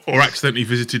Gibson. Or accidentally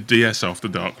visited DS After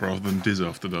Dark rather than Diz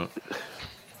After Dark.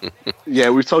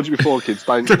 Yeah, we've told you before, kids.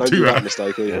 Don't do that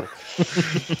mistake either.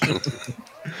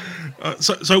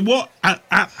 So what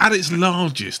at its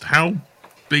largest? How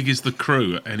big is the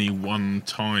crew at any one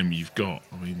time you've got?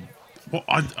 I mean,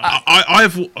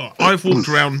 I've walked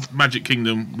around Magic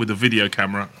Kingdom with a video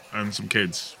camera and some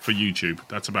kids for YouTube.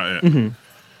 That's about it. Mm-hmm.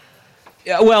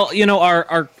 Yeah, well,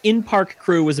 our in-park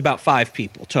crew was about 5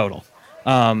 people total.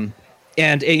 And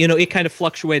it kind of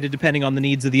fluctuated depending on the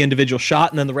needs of the individual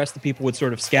shot, and then the rest of the people would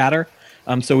sort of scatter.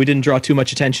 So we didn't draw too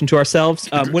much attention to ourselves.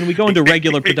 When we go into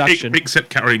regular production... Except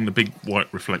carrying the big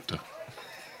white reflector.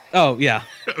 Oh yeah.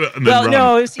 And then Well, run.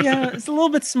 no, it's a little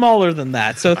bit smaller than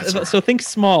that. So That's all right. so think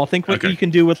small. Think what Okay. you can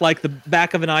do with like the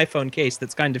back of an iPhone case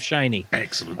that's kind of shiny.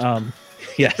 Excellent.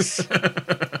 Yes.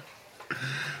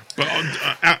 But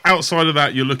outside of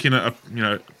that, you're looking at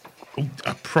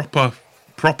a proper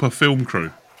film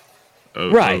crew.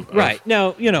 Right.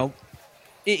 No,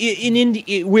 in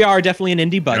indie, we are definitely an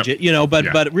indie budget,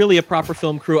 but really a proper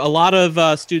film crew. A lot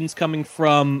of students coming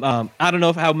from, I don't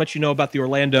know how much you know about the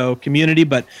Orlando community,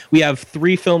 but we have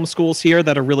 3 film schools here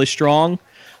that are really strong.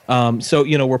 So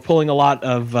we're pulling a lot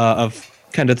of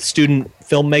kind of student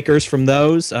filmmakers from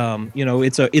those.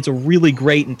 It's a really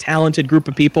great and talented group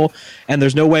of people, and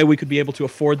there's no way we could be able to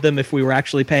afford them if we were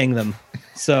actually paying them.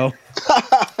 So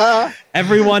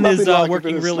everyone is Nothing like a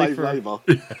working bit of really slave for.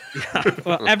 labour.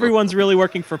 Well, everyone's really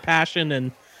working for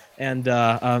passion, and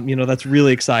that's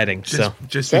really exciting. Just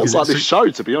Sounds because like this show,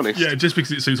 to be honest. Yeah, just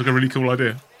because it seems like a really cool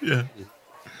idea. Yeah.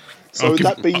 So would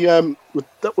that be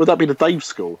would that be the Dave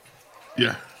School?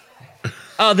 Yeah.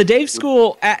 The Dave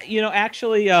School,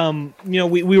 actually,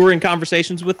 we were in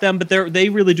conversations with them, but they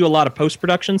really do a lot of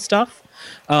post-production stuff.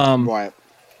 Right.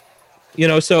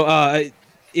 So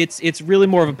it's really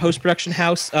more of a post-production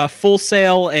house. Full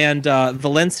Sail and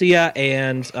Valencia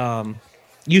and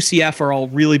UCF are all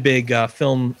really big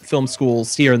film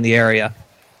schools here in the area.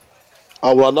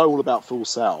 Oh, well, I know all about Full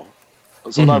Sail.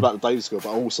 So I know about the Dave School,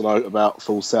 but I also know about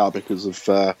Full Sail because of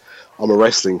I'm a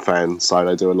wrestling fan, so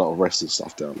they do a lot of wrestling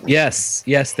stuff down there. Yes,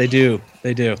 they do.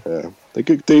 They do. Yeah, they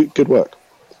do good work.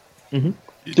 Mhm.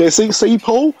 Yeah, see,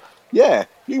 Paul. Yeah,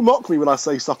 you mock me when I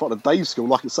say stuff like the Dave School,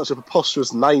 like it's such a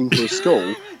preposterous name for a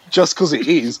school, just because it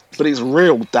is. But it's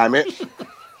real, damn it.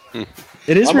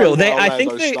 It is I'm real. over I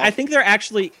Orlando think they're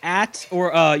actually at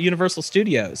Universal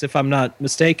Studios, if I'm not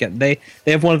mistaken. They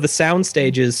have one of the sound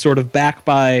stages sort of back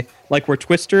by like where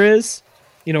Twister is,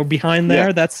 behind there.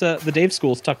 Yeah. That's the Dave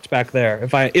School's tucked back there.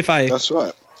 If I That's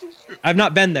right. I've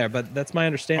not been there, but that's my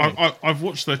understanding. I've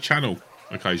watched their channel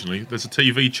occasionally. There's a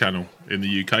TV channel in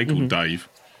the UK called Dave,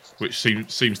 which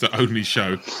seems to only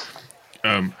show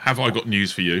Have I Got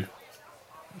News For You,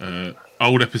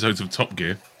 old episodes of Top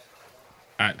Gear,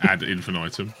 ad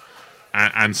infinitum,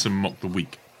 and some Mock the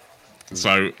Week.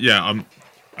 So, yeah,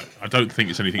 I don't think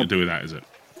it's anything to do with that, is it?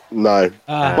 No.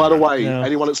 By the way, no.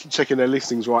 anyone that's checking their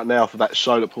listings right now for that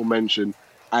show that Paul mentioned,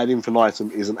 Ad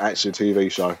Infinitum isn't actually a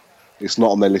TV show. It's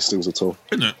not on their listings at all.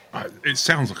 Isn't it? It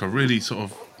sounds like a really sort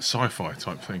of sci-fi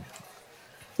type thing.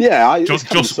 Yeah,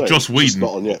 Joss Whedon.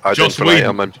 Not on yet. I Joss don't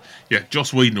know, Whedon. Yeah,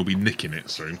 Joss Whedon will be nicking it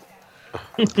soon.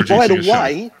 By Producing a the show.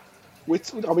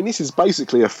 way, this is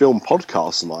basically a film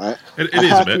podcast tonight. It And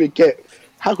is a bit.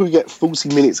 How can we get 40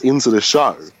 minutes into the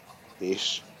show,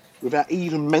 ish, without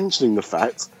even mentioning the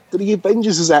fact that the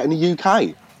Avengers is out in the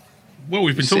UK? Well,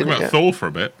 we've been talking seen it about yet? Thor for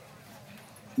a bit.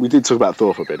 We did talk about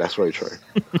Thor for a bit. That's very true.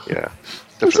 Yeah.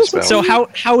 Different spell. So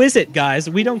how is it, guys?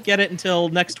 We don't get it until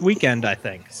next weekend, I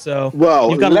think. So Well,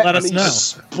 you've got to let us me know.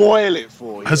 spoil it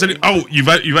for you. Has any? Oh, you've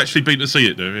actually been to see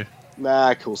it, do you?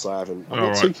 Nah, of course I haven't. I've got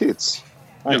All 2 right. kids.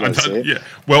 I Yeah, ain't gonna see it. yeah.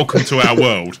 Welcome to our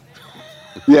world.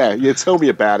 Yeah, tell me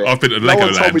about it. I've been to No one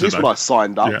Legoland told me this today. when I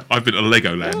signed up. Yeah, I've been to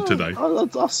Legoland today.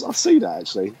 I see that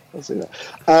actually. I see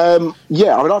that.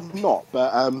 Yeah, I mean I've not,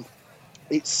 but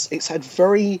it's had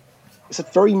very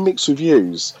mixed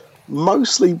reviews.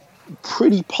 Mostly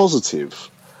pretty positive.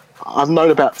 I've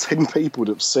known about 10 people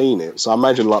that have seen it, so I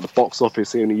imagine like the box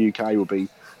office here in the UK will be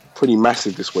pretty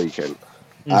massive this weekend.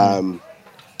 And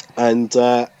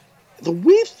the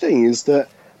weird thing is that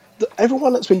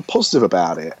everyone that's been positive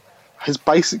about it has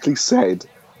basically said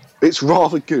it's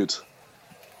rather good.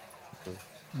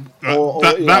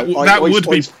 That would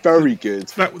be it's very good.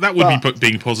 that would be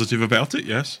being positive about it.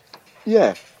 Yes.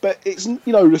 Yeah, but it's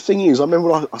the thing is, I remember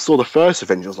when I saw the first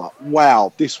Avengers, I was like,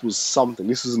 wow, this was something.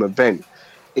 This is an event.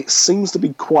 It seems to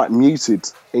be quite muted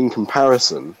in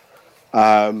comparison.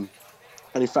 And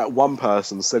in fact, one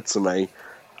person said to me,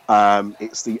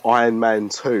 it's the Iron Man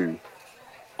 2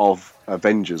 of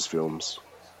Avengers films.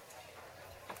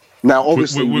 Now,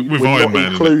 obviously, with we're Iron not Man in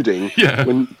it. including.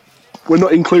 Yeah. We're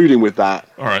not including with that.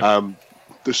 All right.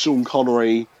 The Sean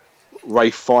Connery,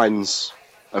 Ralph Fiennes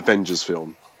Avengers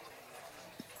film.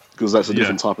 Because that's a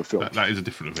different type of film. That is a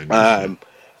different Avengers.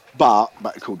 But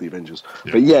called the Avengers.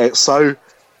 Yeah. But yeah, so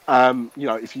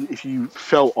if you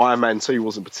felt Iron Man 2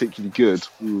 wasn't particularly good,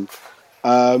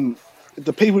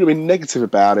 the people who've been negative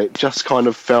about it just kind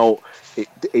of felt it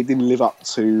didn't live up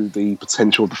to the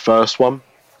potential of the first one.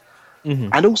 Mm-hmm.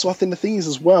 And also, I think the thing is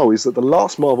as well is that the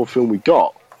last Marvel film we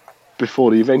got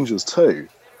before the Avengers 2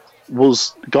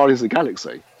 was Guardians of the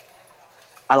Galaxy,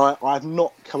 and I've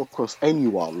not come across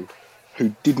anyone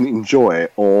who didn't enjoy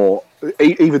it, or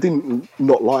either didn't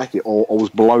not like it, or was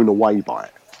blown away by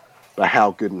it, by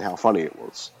how good and how funny it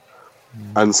was.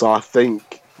 And so I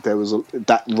think there was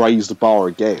that raised the bar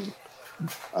again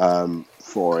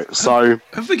for it. So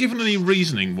have they given any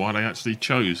reasoning why they actually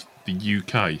chose the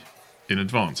UK in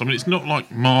advance? I mean, it's not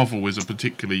like Marvel is a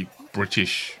particularly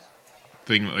British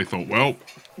thing that they thought, well,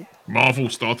 Marvel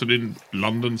started in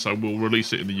London, so we'll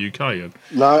release it in the UK. And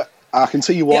no, I can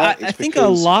tell you why. Yeah, It's I think a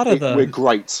because lot of the... we're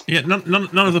great. yeah,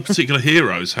 none of the particular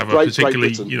heroes have a Great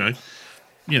particularly, Britain.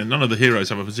 none of the heroes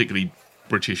have a particularly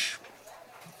British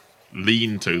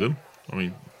lean to them. I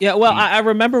mean, Yeah, well, I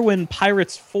remember when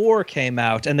Pirates 4 came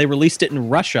out and they released it in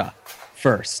Russia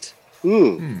first.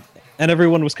 And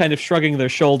everyone was kind of shrugging their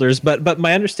shoulders. But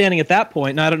my understanding at that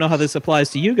point, and I don't know how this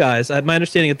applies to you guys, my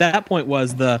understanding at that point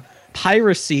was the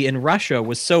piracy in Russia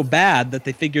was so bad that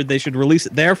they figured they should release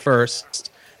it there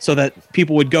first so that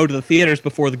people would go to the theaters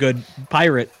before the good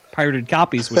pirated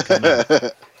copies would come out.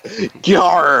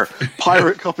 Yarr!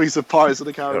 Pirate copies of Pirates of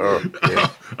the Caribbean.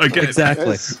 again,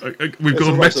 Exactly. We've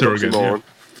gone meta again.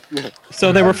 Yeah.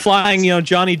 So they were flying,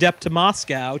 Johnny Depp to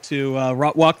Moscow to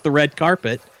walk the red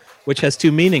carpet, which has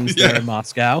two meanings there in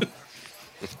Moscow.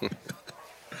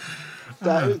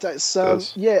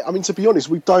 That's yeah. I mean, to be honest,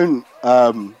 we don't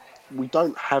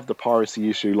have the piracy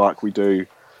issue like we do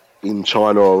in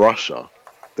China or Russia.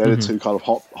 They're the two kind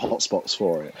of hot spots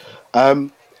for it.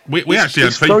 We actually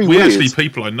it's had very weird.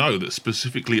 people I know that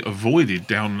specifically avoided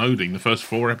downloading the first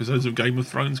 4 episodes of Game of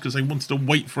Thrones because they wanted to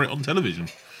wait for it on television.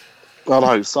 I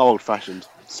know, so old-fashioned.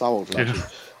 Yeah.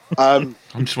 I'm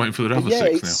just waiting for the other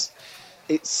 6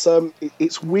 now.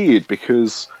 It's weird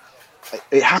because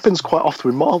it happens quite often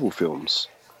with Marvel films,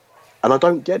 and I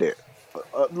don't get it.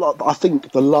 I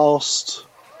think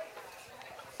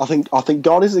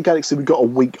Guardians of the Galaxy we got a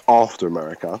week after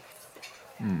America,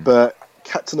 but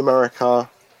Captain America,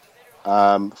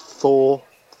 Thor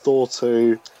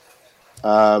 2,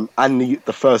 and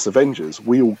the first Avengers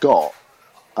we all got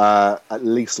at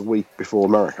least a week before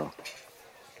America.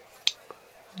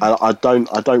 And I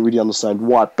don't really understand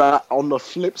why. But on the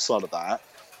flip side of that,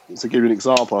 to give you an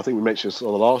example, I think we mentioned this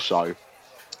on the last show,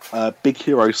 Big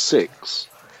Hero 6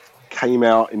 came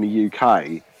out in the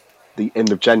UK the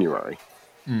end of January,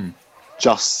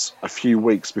 just a few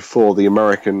weeks before the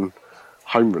American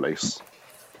home release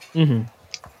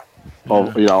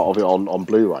of it on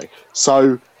Blu-ray.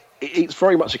 So it's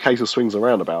very much a case of swings and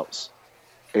roundabouts.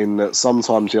 In that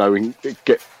sometimes we can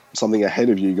get something ahead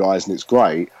of you guys and it's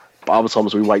great, but other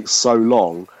times we wait so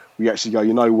long, we actually go,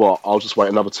 you know what? I'll just wait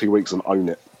another 2 weeks and own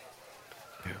it.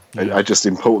 And I just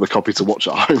import the copy to watch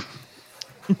at home.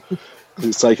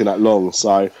 It's taken that long.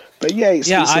 So, but yeah,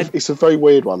 it's a very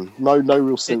weird one. No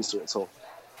real sense to it at all.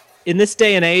 In this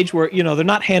day and age where, they're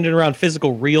not handing around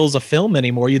physical reels of film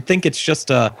anymore, you'd think it's just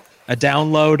a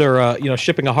download or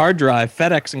shipping a hard drive,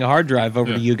 FedExing a hard drive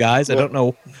over to you guys. I don't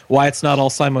know why it's not all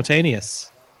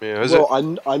simultaneous. Yeah,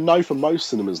 I know for most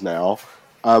cinemas now,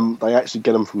 they actually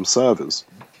get them from servers.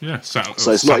 Yeah, so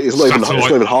it's not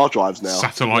even hard drives now.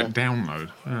 Satellite download.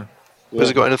 Yeah. Has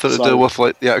it got anything to do with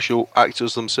like the actual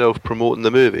actors themselves promoting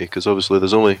the movie? Because obviously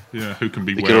there's only who can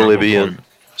be. They can only be in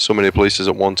so many places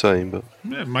at one time. But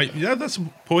that's a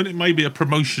point. It may be a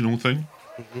promotional thing.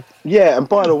 Yeah, and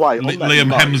by the way,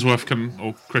 Liam Hemsworth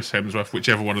or Chris Hemsworth,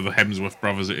 whichever one of the Hemsworth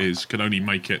brothers it is, can only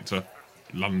make it to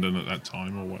London at that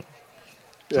time or what.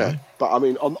 Yeah, but I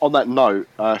mean, on that note,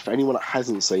 for anyone that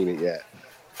hasn't seen it yet,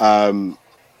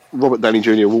 Robert Downey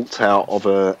Jr. walked out of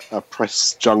a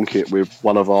press junket with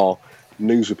one of our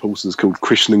news reporters called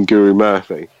Krishnan Guru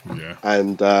Murphy. Yeah.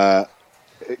 And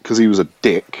because he was a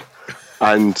dick.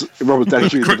 And Robert Downey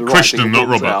Jr. did the right thing. Krishnan, not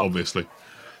Robert, obviously.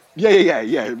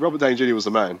 Yeah. Robert Downey Jr. was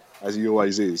the man, as he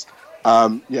always is.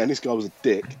 And this guy was a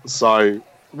dick. So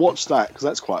watch that, because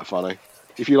that's quite funny.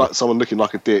 If you like someone looking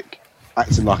like a dick,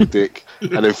 acting like a dick,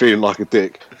 and then feeling like a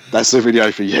dick, that's the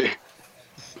video for you.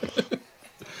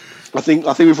 I think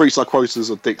we've reached our quotas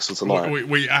of dicks for tonight. We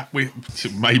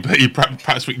maybe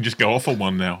perhaps we can just go off on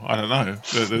one now. I don't know.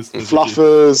 There's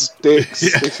Fluffers, dicks.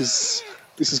 Yeah.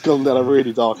 This has gone down a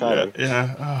really dark alley.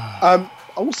 Yeah.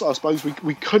 Also, I suppose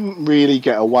we couldn't really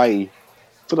get away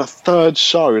for the third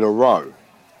show in a row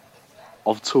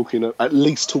of at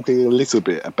least talking a little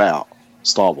bit about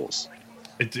Star Wars.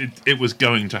 It was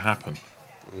going to happen.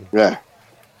 Yeah.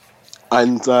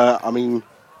 And I mean,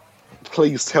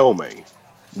 please tell me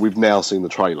we've now seen the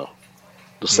trailer,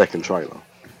 the second trailer.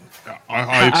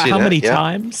 How many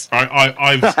times?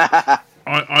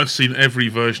 I've seen every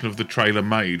version of the trailer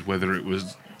made, whether it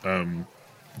was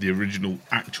the original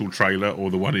actual trailer or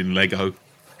the one in Lego.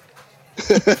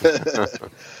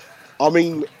 I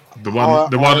mean,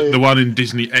 The one in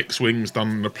Disney X-Wings done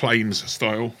in the planes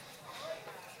style.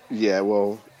 Yeah,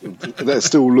 well, that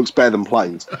still looks better than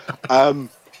planes. I'm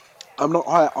not.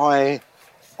 I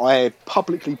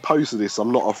publicly posted this.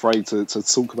 I'm not afraid to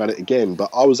talk about it again. But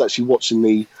I was actually watching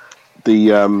the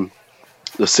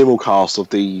simulcast of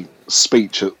the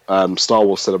speech at Star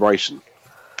Wars Celebration,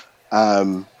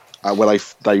 where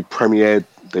they premiered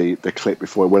the clip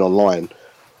before it went online,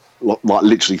 like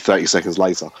literally 30 seconds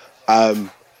later.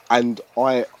 And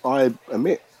I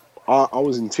admit, I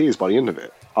was in tears by the end of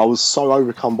it. I was so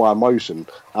overcome by emotion.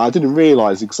 I didn't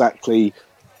realise exactly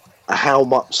how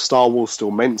much Star Wars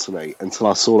still meant to me until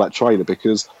I saw that trailer,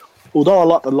 because although I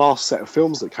liked the last set of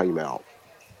films that came out,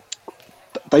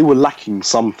 they were lacking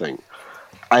something.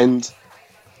 And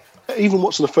even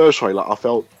watching the first trailer, I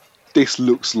felt this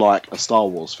looks like a Star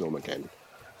Wars film again.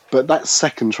 But that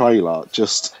second trailer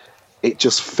just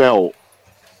felt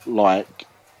like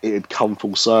it had come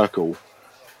full circle.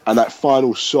 And that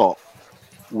final shot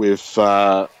with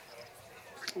Han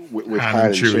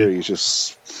and Chewie is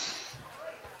just...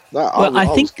 I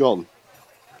was gone.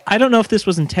 I don't know if this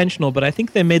was intentional, but I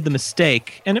think they made the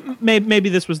mistake, and maybe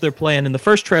this was their plan in the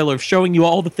first trailer, of showing you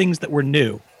all the things that were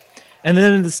new. And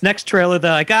then in this next trailer,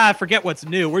 they're like, forget what's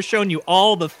new. We're showing you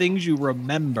all the things you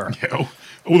remember. Yeah,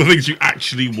 all the things you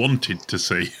actually wanted to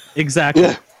see. Exactly.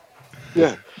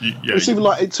 Yeah. It's even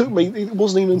like, it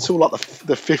wasn't even until like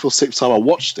the fifth or sixth time I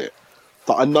watched it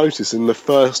that I noticed in the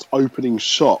first opening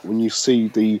shot, when you see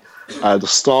the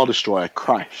Star Destroyer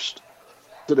crashed,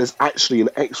 that there's actually an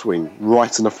X-Wing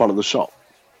right in the front of the shot.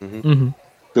 Mm-hmm.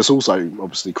 That's also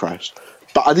obviously crashed.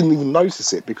 But I didn't even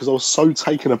notice it because I was so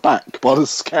taken aback by the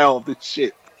scale of this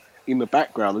ship in the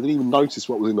background. I didn't even notice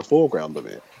what was in the foreground of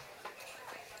it.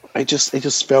 It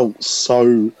just felt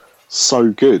so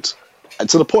good. And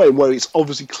to the point where it's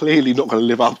obviously clearly not going to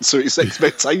live up to its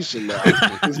expectation now.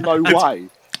 There's no way.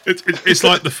 It's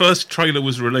like the first trailer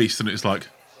was released and it's like,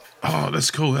 oh,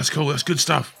 that's cool, that's good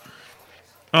stuff.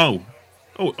 Oh,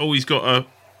 he's got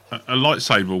a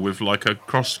lightsaber with like a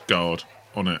cross guard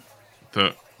on it.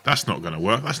 That's not going to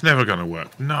work. That's never going to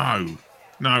work. No, I hate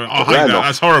that.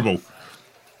 That's horrible.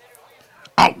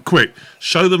 Oh, quick!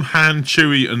 Show them Han,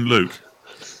 Chewie, and Luke.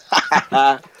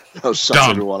 That'll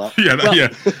shut everyone up. Yeah.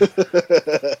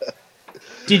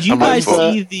 Did you guys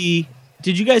see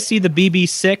the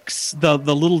BB-6,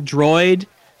 the little droid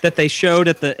that they showed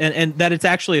at the and that it's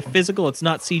actually a physical? It's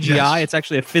not CGI. Yes. It's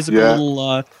actually a physical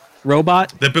little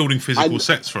robot. They're building physical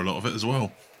sets for a lot of it as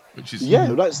well. Which is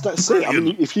that's it. I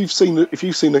mean, if you've seen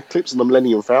the clips of the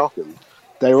Millennium Falcon,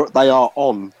 they are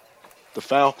on the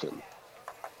Falcon.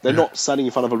 They're not standing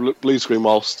in front of a blue screen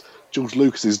whilst George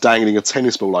Lucas is dangling a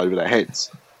tennis ball over their heads.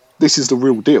 This is the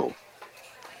real deal.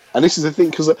 And this is the thing,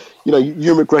 because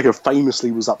Ewan McGregor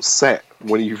famously was upset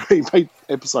when he made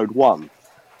Episode 1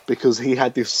 because he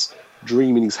had this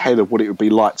dream in his head of what it would be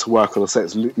like to work on a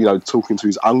set, talking to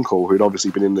his uncle, who'd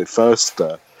obviously been in the first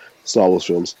Star Wars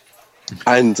films.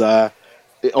 And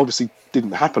it obviously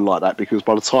didn't happen like that, because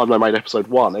by the time they made Episode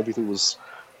 1, everything was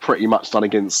pretty much done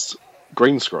against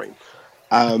green screen.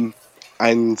 And,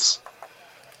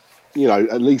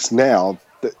 at least now,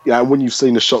 when you've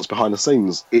seen the shots behind the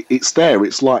scenes, it's there.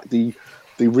 It's like the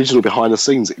original behind the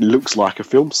scenes. It looks like a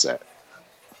film set.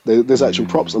 There's actual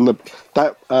props. And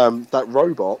that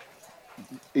robot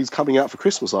is coming out for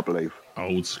Christmas, I believe.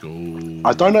 Old school.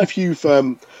 I don't know if you've... I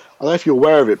don't know if you're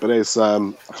aware of it, but there's I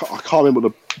can't remember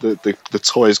what the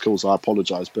toy is called, so I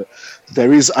apologise. But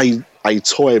there is a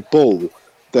toy ball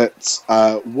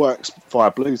that works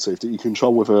via Bluetooth that you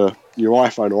control with your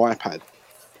iPhone or iPad,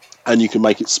 and you can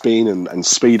make it spin and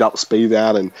speed up, speed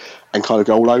down, and kind of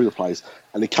go all over the place.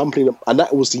 And the company, and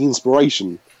that was the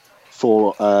inspiration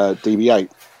for DB8,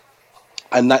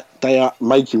 and that they are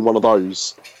making one of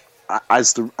those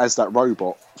as that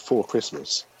robot for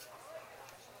Christmas.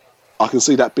 I can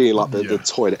see that being like the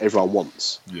toy that everyone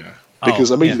wants. Yeah. Because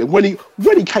immediately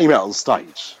when he came out on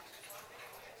stage,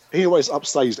 he always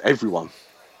upstaged everyone,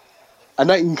 and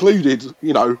that included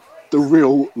the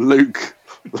real Luke,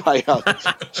 Leia,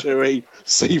 Chewie,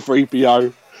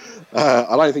 C-3PO.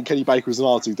 I don't think Kenny Baker was an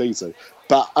R2-D2,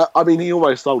 but he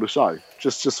almost stole the show.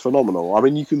 Just phenomenal. I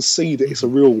mean, you can see that it's a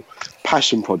real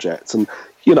passion project, and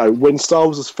when Star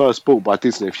Wars was first bought by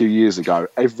Disney a few years ago,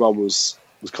 everyone was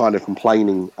kind of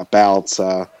complaining about, Disney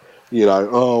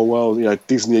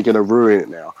are going to ruin it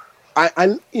now.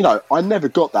 I never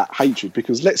got that hatred,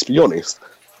 because let's be honest,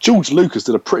 George Lucas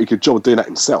did a pretty good job of doing that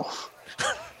himself.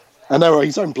 And they were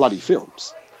his own bloody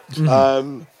films.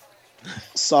 Mm.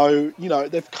 So,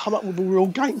 they've come up with a real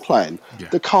game plan. Yeah.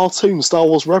 The cartoon Star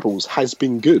Wars Rebels has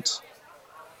been good.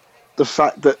 the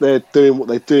fact that they're doing what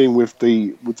they're doing with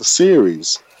the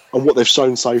series and what they've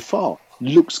shown so far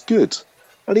looks good.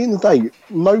 At the end of the day,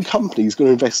 no company is going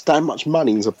to invest that much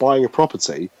money into buying a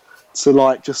property to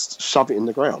like just shove it in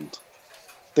the ground.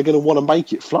 They're going to want to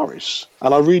make it flourish,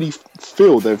 and I really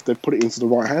feel they've put it into the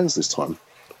right hands this time.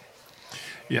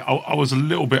 Yeah, I was a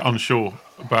little bit unsure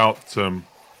about the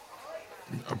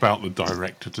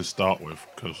director to start with,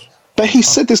 because. But he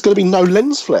said there's going to be no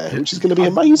lens flare, which is going to be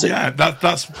amazing. Yeah,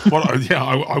 that's what.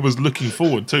 I was looking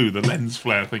forward to the lens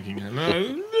flare, thinking,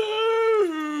 no,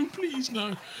 please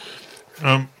no.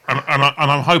 And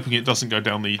I'm hoping it doesn't go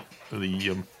down the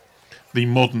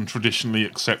modern, traditionally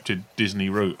accepted Disney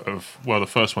route of, well, the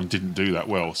first one didn't do that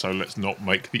well, so let's not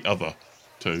make the other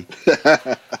two.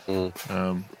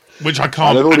 Which I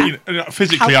can't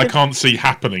physically. I can't see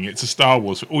happening. It's a Star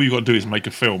Wars. All you got to do is make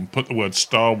a film, put the word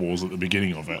Star Wars at the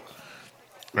beginning of it,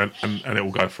 and it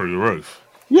will go through the roof.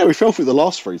 Yeah, we fell for it the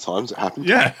last 3 times it happened.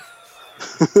 Yeah,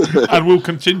 and we'll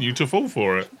continue to fall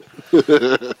for it.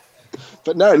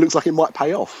 But now it looks like it might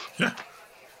pay off. Yeah.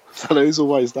 So there's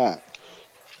always that.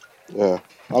 Yeah.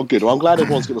 Oh, good. Well, I'm glad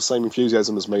everyone's got the same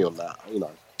enthusiasm as me on that. You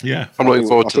know. Yeah. I'm looking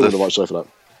forward to the right show for that.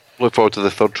 Look forward to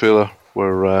the third trailer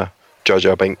where Jar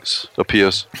Jar Binks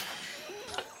appears.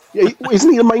 Yeah, isn't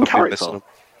he the main character?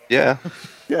 Yeah.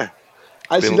 Yeah.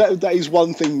 Actually, that is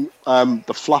one thing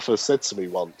the Fluffer said to me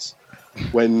once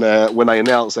when they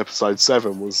announced episode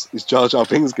 7 is Jar Jar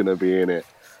Binks going to be in it?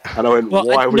 And I went,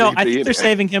 why would he be in it? I think they're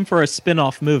saving him for a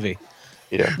spin-off movie.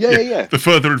 Yeah. Yeah. The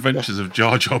further adventures of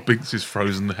Jar Jar Binks'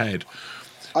 frozen head.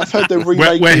 I've heard they're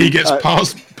remaking... Where he gets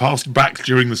passed back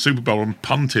during the Super Bowl and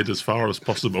punted as far as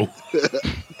possible.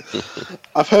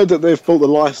 I've heard that they've bought the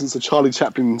license to Charlie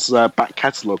Chaplin's back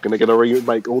catalogue and they're going to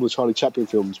remake all the Charlie Chaplin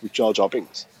films with Jar Jar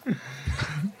Binks.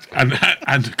 and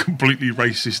a completely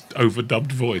racist,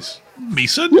 overdubbed voice.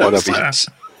 Misa,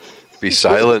 be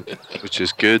silent, which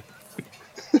is good.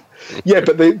 Yeah,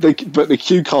 but the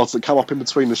cue cards that come up in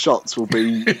between the shots will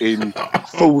be in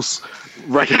false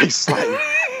reggae slang.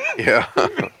 Yeah.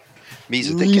 Me's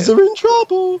in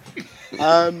trouble.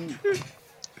 I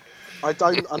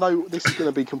know this is going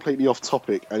to be completely off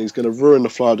topic and he's going to ruin the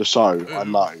flow of the show. I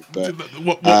know, but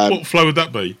what flow would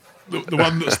that be? The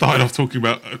one that started off talking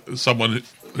about someone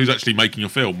who's actually making a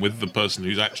film with the person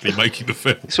who's actually making the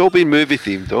film. It's all been movie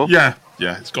themed, though. Yeah,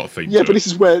 it's got a theme. Yeah, but this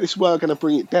is where I'm going to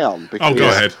bring it down. Because, go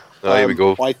ahead. Here we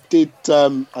go. I did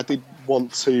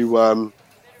want to.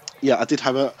 I did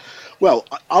have a. Well,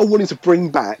 I wanted to bring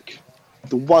back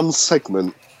the one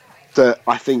segment that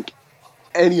I think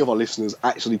any of our listeners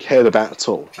actually cared about at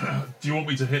all. Do you want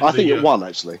me to hit? I think it won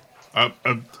actually. Am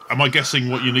I guessing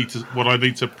what I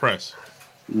need to press?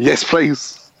 Yes,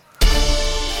 please.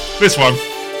 This one.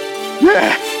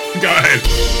 Yeah. Go ahead.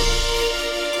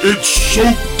 It's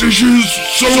Soap Dishes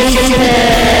Sauce!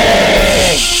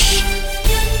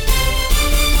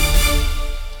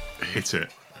 Hit it.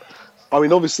 I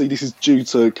mean, obviously, this is due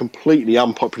to completely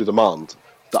unpopular demand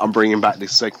that I'm bringing back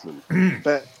this segment.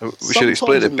 But we should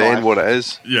explain to Ben what it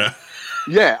is. Yeah.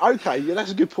 Yeah, okay, yeah,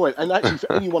 that's a good point. And actually,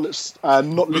 for anyone that's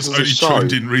not listened to the show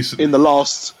in the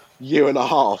last year and a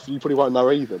half, you probably won't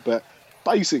know either. But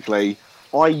basically,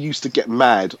 I used to get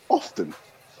mad often.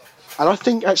 And I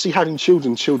think actually having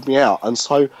children chilled me out. And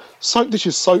so Soap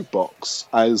Dishes Soapbox,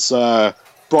 as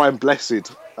Brian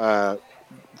Blessed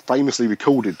famously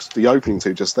recorded the opening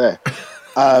to just there.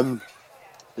 It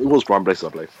was Brian Blessed, I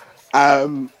believe.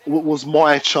 Was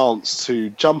my chance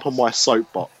to jump on my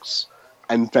soapbox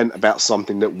and vent about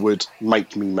something that would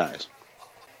make me mad.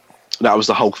 That was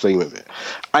the whole theme of it.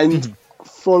 And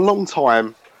for a long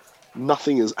time,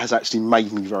 nothing has actually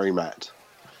made me very mad.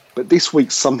 But this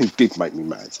week, something did make me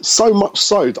mad. So much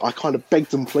so that I kind of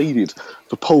begged and pleaded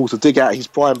for Paul to dig out his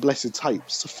Brian Blessed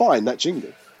tapes to find that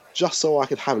jingle, just so I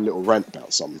could have a little rant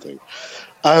about something.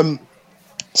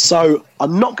 So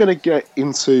I'm not going to get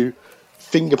into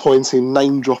finger pointing,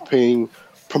 name dropping,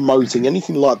 promoting,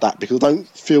 anything like that, because I don't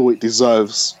feel it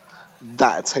deserves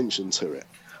that attention to it.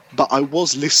 But I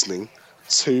was listening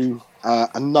to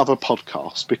another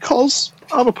podcast, because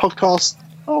other podcasts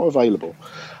are available.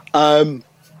 And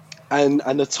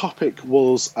the topic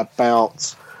was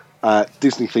about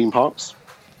Disney theme parks.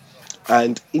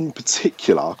 And in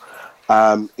particular,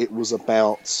 it was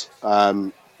about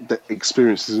the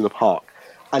experiences in the park.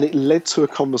 And it led to a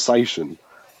conversation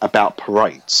about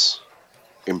parades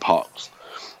in parks.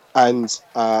 And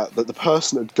that the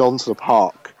person that had gone to the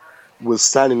park was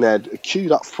standing there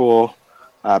queued up for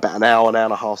about an hour and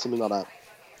a half, something like that.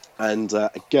 And a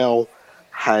girl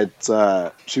had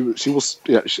she was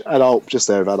adult, just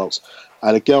there with adults,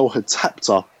 and a girl had tapped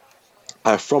her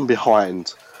from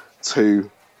behind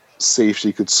to see if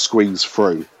she could squeeze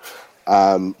through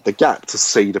the gap to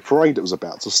see the parade that was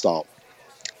about to start.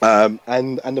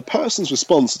 And the person's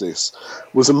response to this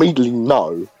was immediately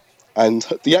no. And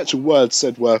the actual words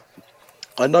said were,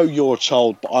 "I know you're a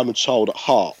child, but I'm a child at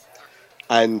heart.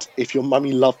 And if your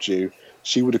mummy loved you,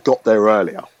 she would have got there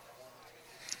earlier."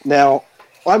 Now,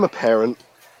 I'm a parent.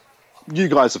 You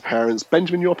guys are parents.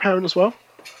 Benjamin, you're a parent as well?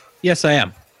 Yes, I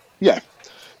am. Yeah.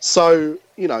 So,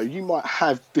 you might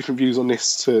have different views on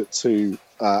this to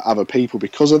other people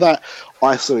because of that.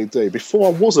 I certainly do. Before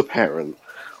I was a parent,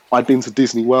 I'd been to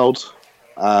Disney World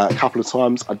a couple of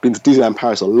times. I'd been to Disneyland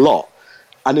Paris a lot.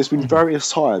 And there's been various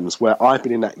times where I've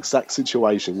been in that exact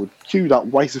situation, with queued up,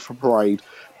 waiting for parade,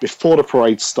 before the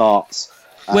parade starts.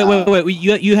 Wait.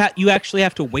 You actually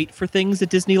have to wait for things at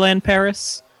Disneyland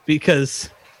Paris?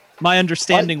 Because my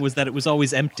understanding was that it was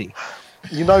always empty.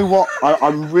 You know what?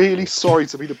 I'm really sorry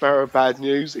to be the bearer of bad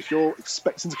news. If you're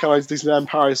expecting to come over to Disneyland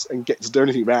Paris and get to do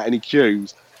anything about any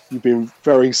queues, you've been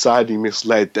very sadly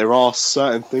misled. There are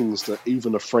certain things that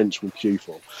even the French will queue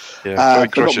for. Yeah,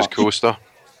 Crush's coaster.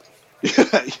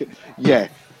 Yeah,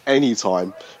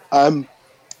 anytime.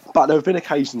 But there have been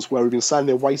occasions where we've been standing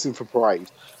there waiting for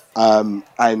parade,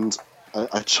 and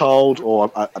a child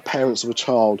or a parents of a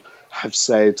child have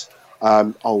said,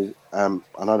 I know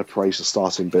the parade's just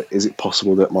starting, but is it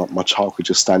possible that my child could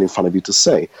just stand in front of you to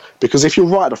see? Because if you're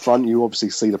right at the front, you obviously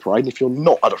see the parade. And if you're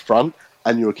not at the front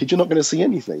and you're a kid, you're not going to see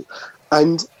anything.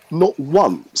 And not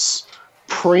once,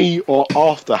 pre or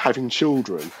after having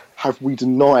children, have we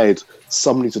denied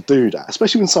somebody to do that,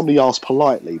 especially when somebody asks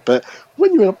politely. But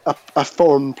when you're in a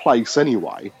foreign place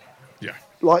anyway, Yeah.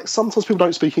 like sometimes people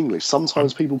don't speak English,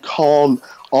 sometimes people can't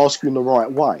ask you in the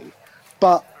right way.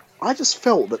 But I just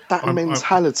felt that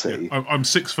mentality... I'm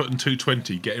 6 foot and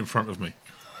 220, get in front of me.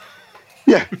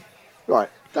 Yeah, right.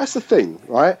 That's the thing,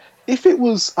 right? If it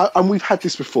was... and we've had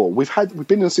this before. We've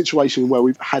been in a situation where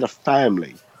we've had a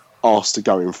family asked to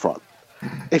go in front.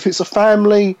 If it's a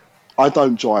family... I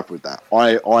don't jive with that.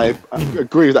 I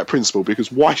agree with that principle,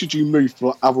 because why should you move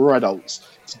for other adults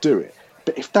to do it?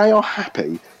 But if they are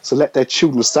happy to let their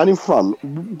children stand in front,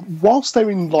 whilst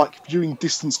they're in viewing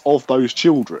distance of those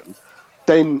children,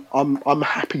 then I'm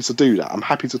happy to do that. I'm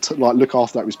happy to look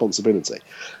after that responsibility.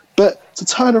 But to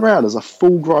turn around as a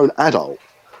full-grown adult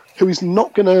who is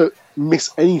not going to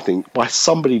miss anything by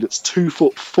somebody that's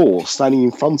 2'4" standing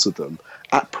in front of them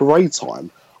at parade time,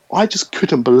 I just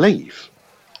couldn't believe.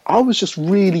 I was just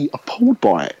really appalled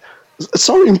by it.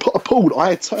 So appalled, I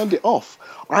had turned it off.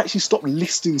 I actually stopped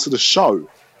listening to the show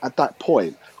at that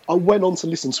point. I went on to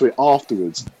listen to it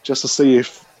afterwards just to see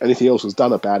if anything else was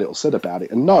done about it or said about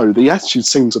it. And no, the attitude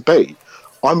seemed to be,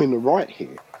 I'm in the right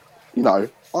here.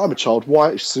 I'm a child.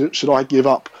 Why should I give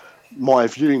up my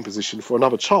viewing position for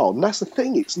another child? And that's the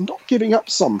thing. It's not giving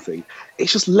up something.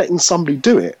 It's just letting somebody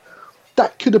do it.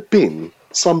 That could have been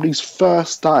somebody's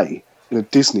first day in a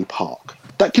Disney park.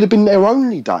 That could have been their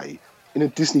only day in a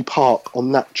Disney park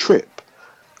on that trip.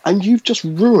 And you've just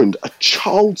ruined a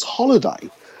child's holiday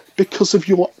because of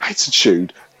your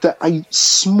attitude that a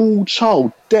small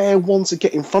child dare want to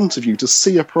get in front of you to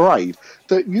see a parade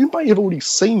that you may have already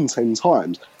seen 10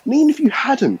 times. And even if you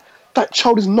hadn't, that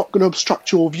child is not going to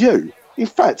obstruct your view. In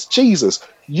fact, Jesus,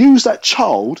 use that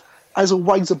child as a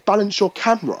way to balance your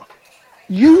camera.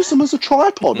 Use them as a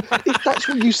tripod if that's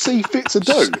what you see fit to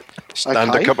do.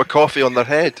 Stand a cup of coffee on their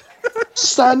head.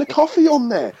 Stand the coffee on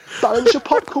there. Balance your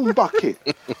popcorn bucket.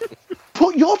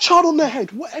 Put your child on their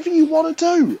head. Whatever you want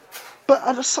to do. But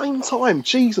at the same time,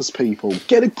 Jesus, people,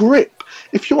 get a grip.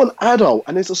 If you're an adult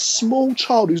and there's a small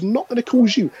child who's not going to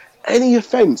cause you any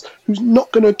offence, who's not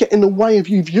going to get in the way of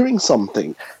you viewing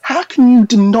something, how can you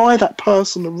deny that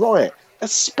person the right?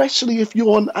 Especially if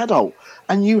you're an adult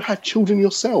and you have children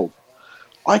yourself.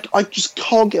 I just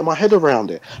can't get my head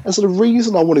around it. And so the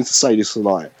reason I wanted to say this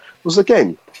tonight was,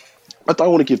 again, I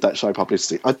don't want to give that show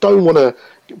publicity. I don't want to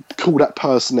call that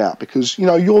person out because,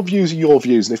 your views are your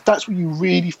views. And if that's what you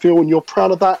really feel and you're proud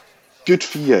of that, good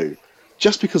for you.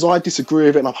 Just because I disagree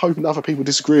with it, and I'm hoping other people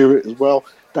disagree with it as well,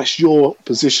 that's your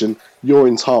position, your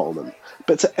entitlement.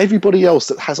 But to everybody else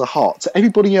that has a heart, to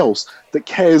everybody else that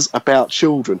cares about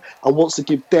children and wants to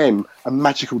give them a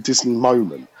magical Disney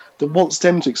moment, that wants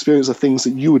them to experience the things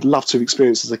that you would love to have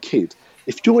experienced as a kid.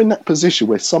 If you're in that position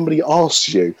where somebody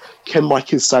asks you, can my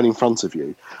kid stand in front of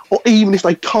you? Or even if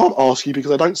they can't ask you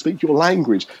because they don't speak your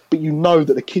language, but you know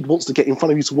that the kid wants to get in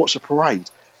front of you to watch a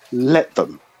parade, let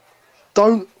them.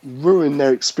 Don't ruin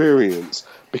their experience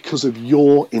because of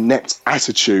your inept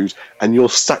attitude and your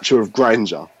stature of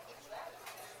grandeur.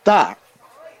 That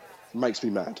makes me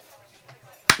mad.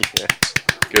 Yeah,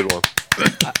 good one.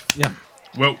 Yeah.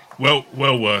 Well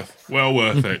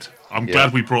worth it. I'm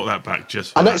glad we brought that back.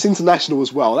 Just and that's international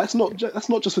as well. That's not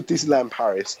just for Disneyland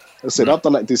Paris. As I said, I've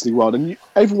done that at Disney World, and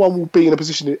everyone will be in a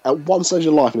position at one stage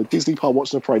of life in a Disney park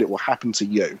watching a parade. It will happen to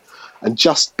you, and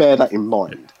just bear that in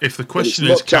mind. If the question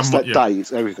it's is, not just that day;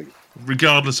 it's everything.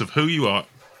 Regardless of who you are,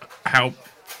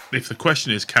 if the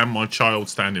question is, can my child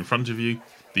stand in front of you?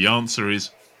 The answer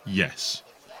is yes.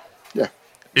 Yeah.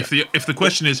 If the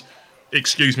question is,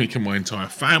 excuse me, can my entire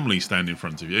family stand in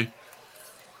front of you?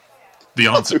 The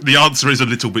answer is a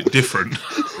little bit different.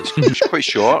 It's quite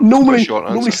short. Normally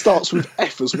answer. starts with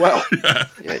F as well,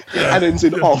 and ends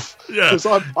in off. Because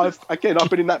I've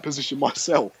been in that position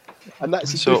myself, and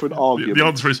that's a different argument. The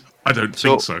answer is I don't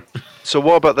think so. So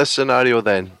what about this scenario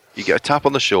then? You get a tap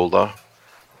on the shoulder,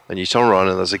 and you turn around,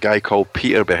 and there's a guy called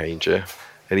Peter behind you,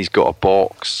 and he's got a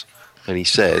box, and he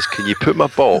says, "Can you put my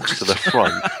box to the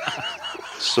front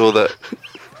so that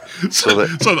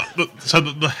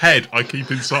the head I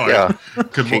keep inside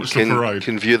can watch the parade,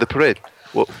 can view the parade."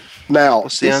 Well, now,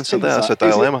 what's the answer there? That's a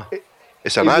dilemma.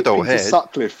 It's an adult head.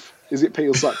 Sutcliffe? Is it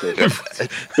Peter Sutcliffe?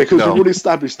 Because we've already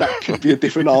established that could be a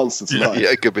different answer tonight. Yeah,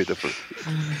 it could be different.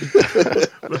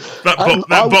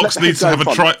 That box needs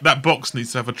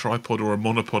to have a tripod or a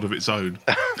monopod of its own,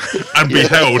 and be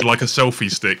held like a selfie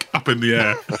stick up in the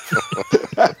air.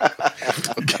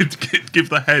 give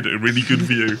the head a really good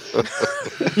view.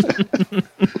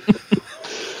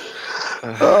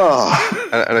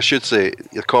 And I should say,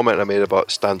 your comment I made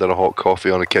about standing a hot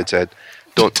coffee on a kid's head,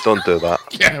 don't do that.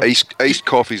 Yeah. Iced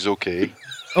coffee's okay.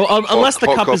 Oh, unless the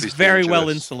cup is very dangerous. well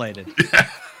insulated.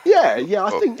 Yeah.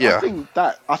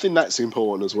 I think that's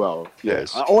important as well.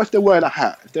 Yes. Or if they're wearing a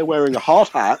hat, if they're wearing a hard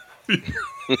hat,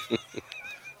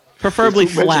 Preferably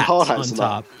flat hard on hats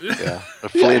top. Yeah, a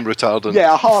flame retardant.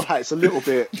 Yeah, a hard hat's a little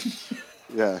bit,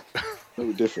 a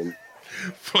little different.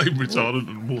 Flame retardant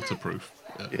and waterproof.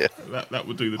 Yeah. That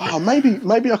would do the trick. Oh,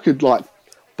 maybe I could buy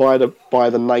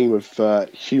the name of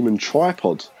Human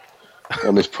Tripod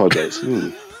on this project.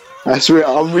 I'm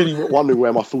really wondering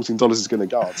where my $14 is going to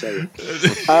go. I'll tell you.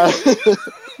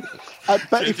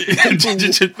 But if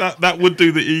people, that would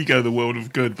do the ego the world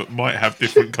of good, but might have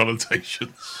different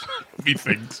connotations.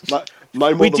 Methinks.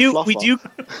 No more we than do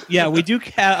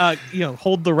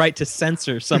hold the right to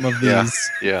censor some of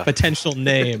these potential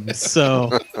names.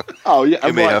 So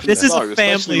this is a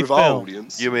family film.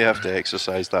 You may have to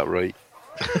exercise that right.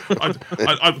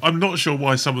 I'm not sure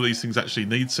why some of these things actually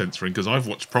need censoring, because I've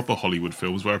watched proper Hollywood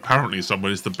films where apparently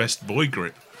someone is the best boy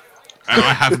grip, and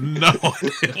I have no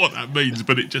idea what that means,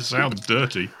 but it just sounds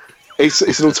dirty. It's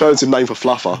an alternative name for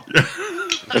fluffer.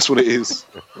 That's what it is.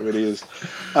 It really is.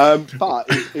 But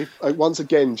once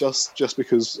again, just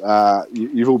because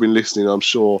you've all been listening, I'm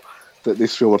sure that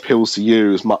this film appeals to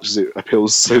you as much as it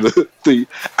appeals to the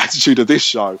attitude of this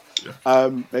show.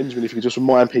 Benjamin, if you could just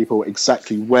remind people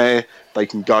exactly where they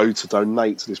can go to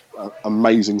donate to this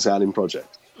amazing sounding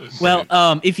project. Well,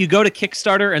 if you go to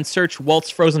Kickstarter and search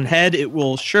Walt's Frozen Head, it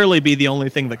will surely be the only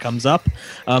thing that comes up.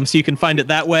 So you can find it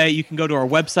that way. You can go to our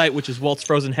website, which is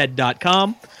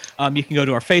waltzfrozenhead.com. You can go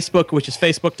to our Facebook, which is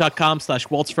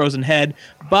facebook.com/waltzfrozenhead.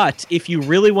 But if you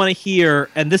really want to hear,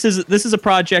 and this is a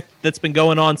project that's been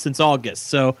going on since August.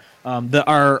 So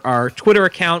our Twitter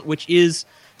account, which is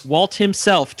Walt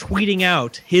himself tweeting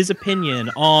out his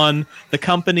opinion on the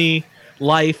company,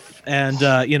 life, and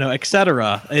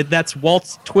etc. That's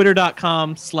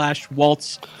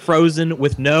twitter.com/waltzfrozen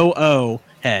with no O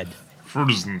head.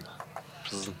 Frozen.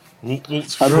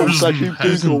 Walt's And also, if you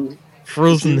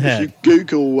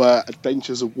Google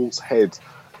Adventures of Walt's Head,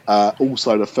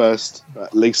 also the first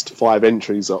at least 5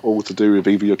 entries are all to do with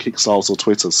either your Kickstarter or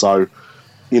Twitter. So,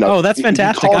 Oh, that's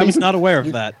fantastic! I was not aware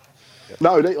of that.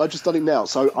 No, I've just done it now.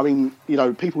 So, I mean,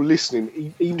 people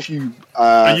listening, even if you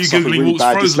are you googling Walt's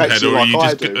Frozen Head, or are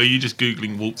you just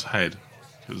googling Walt's Head?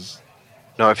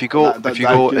 No, if you go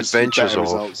Adventures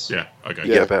of, you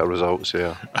get better results.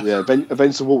 Yeah,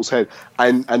 Adventures of Walt's Head,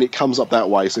 and it comes up that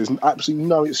way. So there's absolutely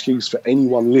no excuse for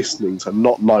anyone listening to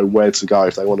not know where to go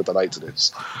if they want to donate to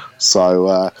this.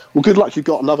 So, well, good luck. You've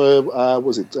got another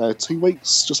 2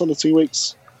 weeks, just under 2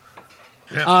 weeks.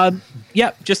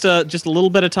 Just a little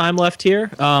bit of time left here,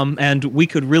 and we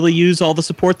could really use all the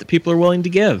support that people are willing to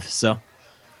give. So,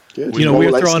 good.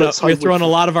 We're throwing a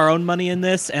lot of our own money in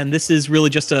this, and this is really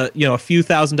just a few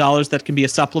 $1,000s that can be a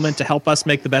supplement to help us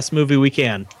make the best movie we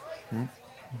can.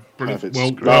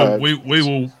 Brilliant. Well, we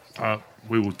will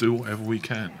do whatever we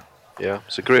can. Yeah,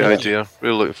 it's a great idea.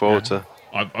 Really looking forward to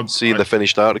seeing the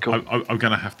finished article. I'm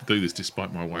going to have to do this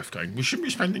despite my wife going, we shouldn't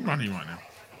be spending money right now.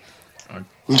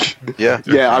 Yeah.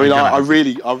 Yeah, I mean, I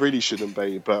really shouldn't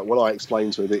be, but when I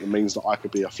explain to her that it means that I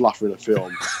could be a fluffer in a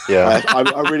film, Yeah. I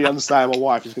really understand my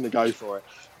wife is going to go for it.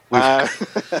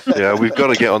 Yeah, we've got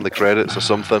to get on the credits or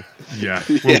something. Yeah,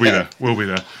 we'll be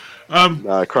there.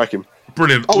 Cracking.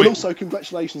 Brilliant. Oh, and also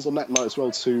congratulations on that night as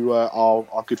well to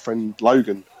our good friend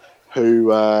Logan, who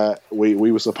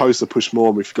we were supposed to push more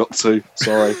and we forgot to.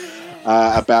 Sorry.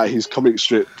 About his comic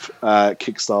strip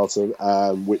Kickstarter,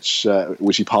 which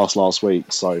he passed last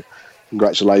week. So,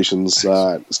 congratulations!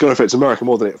 It's going to affect America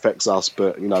more than it affects us,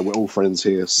 but we're all friends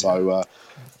here. So,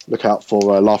 look out for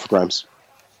laughograms.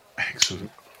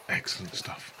 Excellent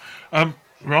stuff.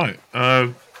 Right.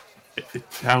 How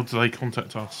do they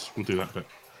contact us? We'll do that bit.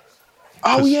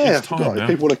 Oh yeah, I forgot.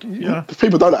 People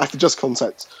don't have to just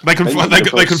contact. They can find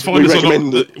us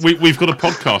on. We've got a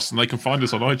podcast, and they can find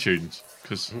us on iTunes.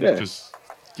 How else?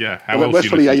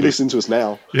 Funny how you listen to us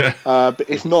now. Yeah. But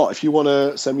if not, if you want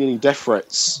to send me any death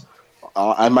threats,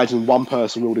 I imagine one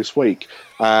person will this week.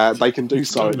 They can do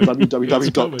so at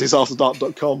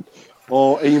www.disasterdark.com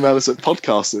or email us at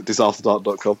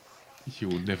podcast@disasterdark.com. You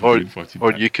will never be invited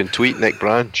Or back. you can tweet Nick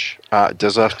Branch at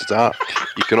DisAfterDark.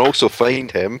 You can also find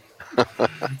him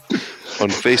on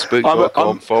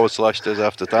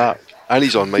Facebook.com/DisAfterDark, and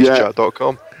he's on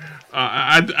MiceChat.com.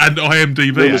 And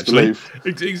IMDb actually.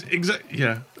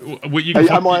 Yeah. Well, you can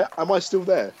am I still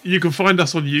there? You can find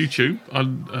us on YouTube,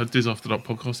 on Diz After Dark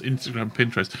Podcast, Instagram,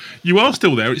 Pinterest. You are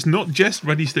still there. It's not just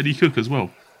Ready Steady Cook as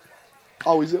well.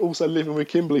 Oh, is it also Living with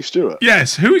Kimberly Stewart?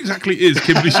 Yes. Who exactly is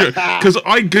Kimberly Stewart? Because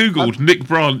I googled Nick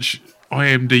Branch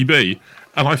IMDb,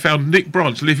 and I found Nick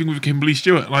Branch living with Kimberly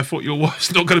Stewart, and I thought your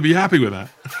wife's not going to be happy with that.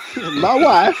 My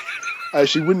wife.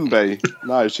 She wouldn't be.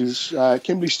 No, she's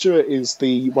Kimberly Stewart is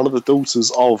one of the daughters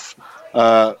of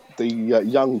the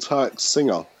Young Turks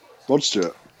singer Rod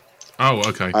Stewart. Oh,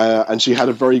 okay. And she had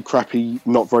a very crappy,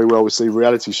 not very well received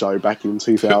reality show back in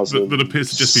 2000. That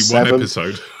appears to just be one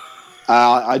episode.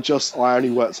 I only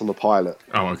worked on the pilot.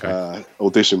 Oh, okay.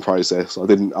 Audition process. I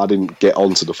didn't get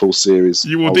onto the full series.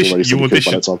 You worked on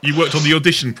the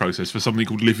audition process for something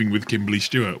called Living with Kimberly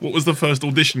Stewart. What was the first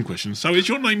audition question? So, is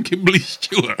your name Kimberly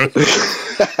Stewart?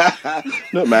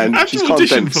 Look, man, she's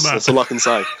condensed. For that? That's all I can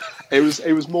say. It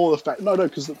was more the fact. No,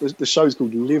 because the show's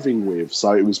called Living With,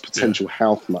 so it was potential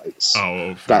housemates.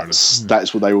 Oh,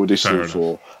 that's what they were auditioning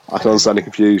for. I can understand the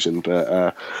confusion,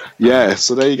 but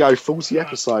so there you go, 40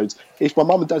 episodes. If my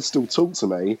mum and dad still talk to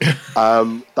me,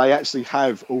 they actually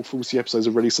have all 40 episodes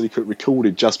of Ready Steady Cook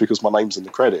recorded just because my name's in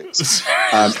the credits.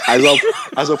 As I'll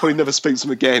probably never speak to them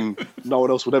again, no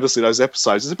one else would ever see those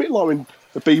episodes. It's a bit like when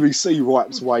the BBC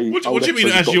wipes away what do you mean,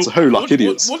 Doctor Who like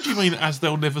idiots. What do you mean, as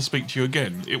they'll never speak to you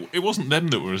again? It wasn't them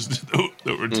that were at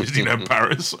Disneyland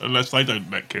Paris, unless they don't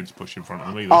let kids push in front of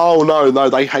them either. Oh no,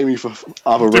 they hate me for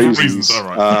other reasons. All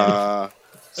right.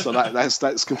 So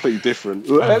that's completely different.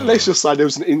 Let's just say there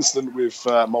was an incident with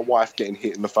my wife getting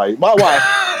hit in the face. My wife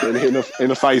getting hit in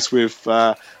the face with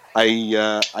a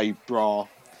bra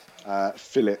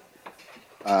fillet,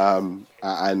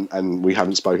 and we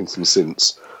haven't spoken to them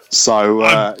since. So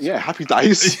happy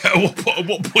days. Yeah, at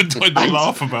what point do I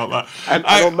laugh about that? And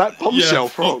on that bombshell,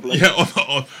 probably. Yeah,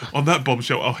 on that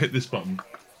bombshell, I'll hit this button.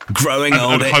 Growing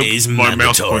older is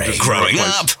mandatory. Growing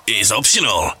place. up is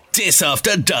optional. Dis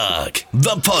After Dark,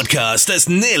 the podcast that's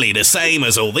nearly the same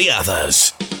as all the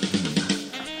others.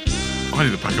 I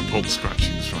need a pack of pork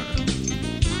scratchings right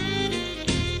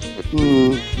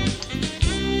now.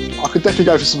 I could definitely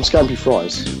go for some scampi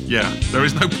fries. Yeah, there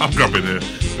is no pub grub in here.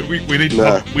 We need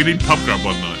pub grub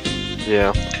one night.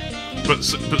 Yeah. But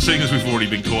seeing as we've already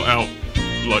been caught out,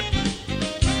 like,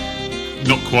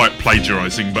 not quite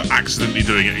plagiarising, but accidentally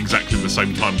doing it exactly the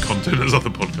same time content as other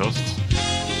podcasts,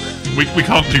 we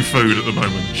can't do food at the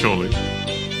moment, surely.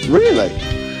 Really?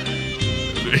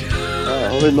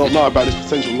 I did not know about this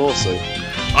potential lawsuit.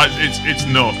 It's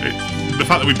not. The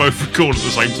fact that we both record at the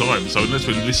same time, so unless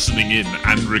we're listening in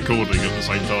and recording at the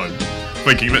same time,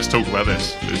 thinking let's talk about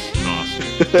this, is not us.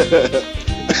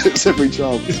 It's every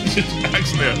chance.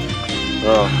 Accident.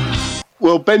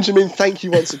 Well, Benjamin, thank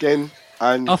you once again.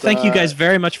 And thank you guys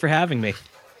very much for having me.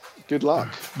 Good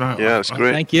luck. No, yeah, it's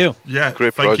great. Thank you. Yeah,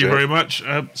 great thank project. you very much.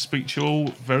 Speak to you all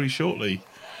very shortly.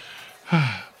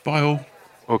 Bye all.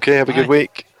 Okay, have a good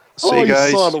week. See you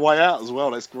guys. You saw on the way out as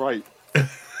well. That's great.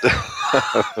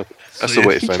 That's the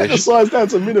way to Get the finish. size down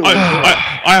to minimum.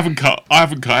 I haven't cut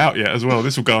out yet as well.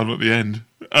 This will go on at the end.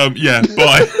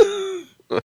 Bye.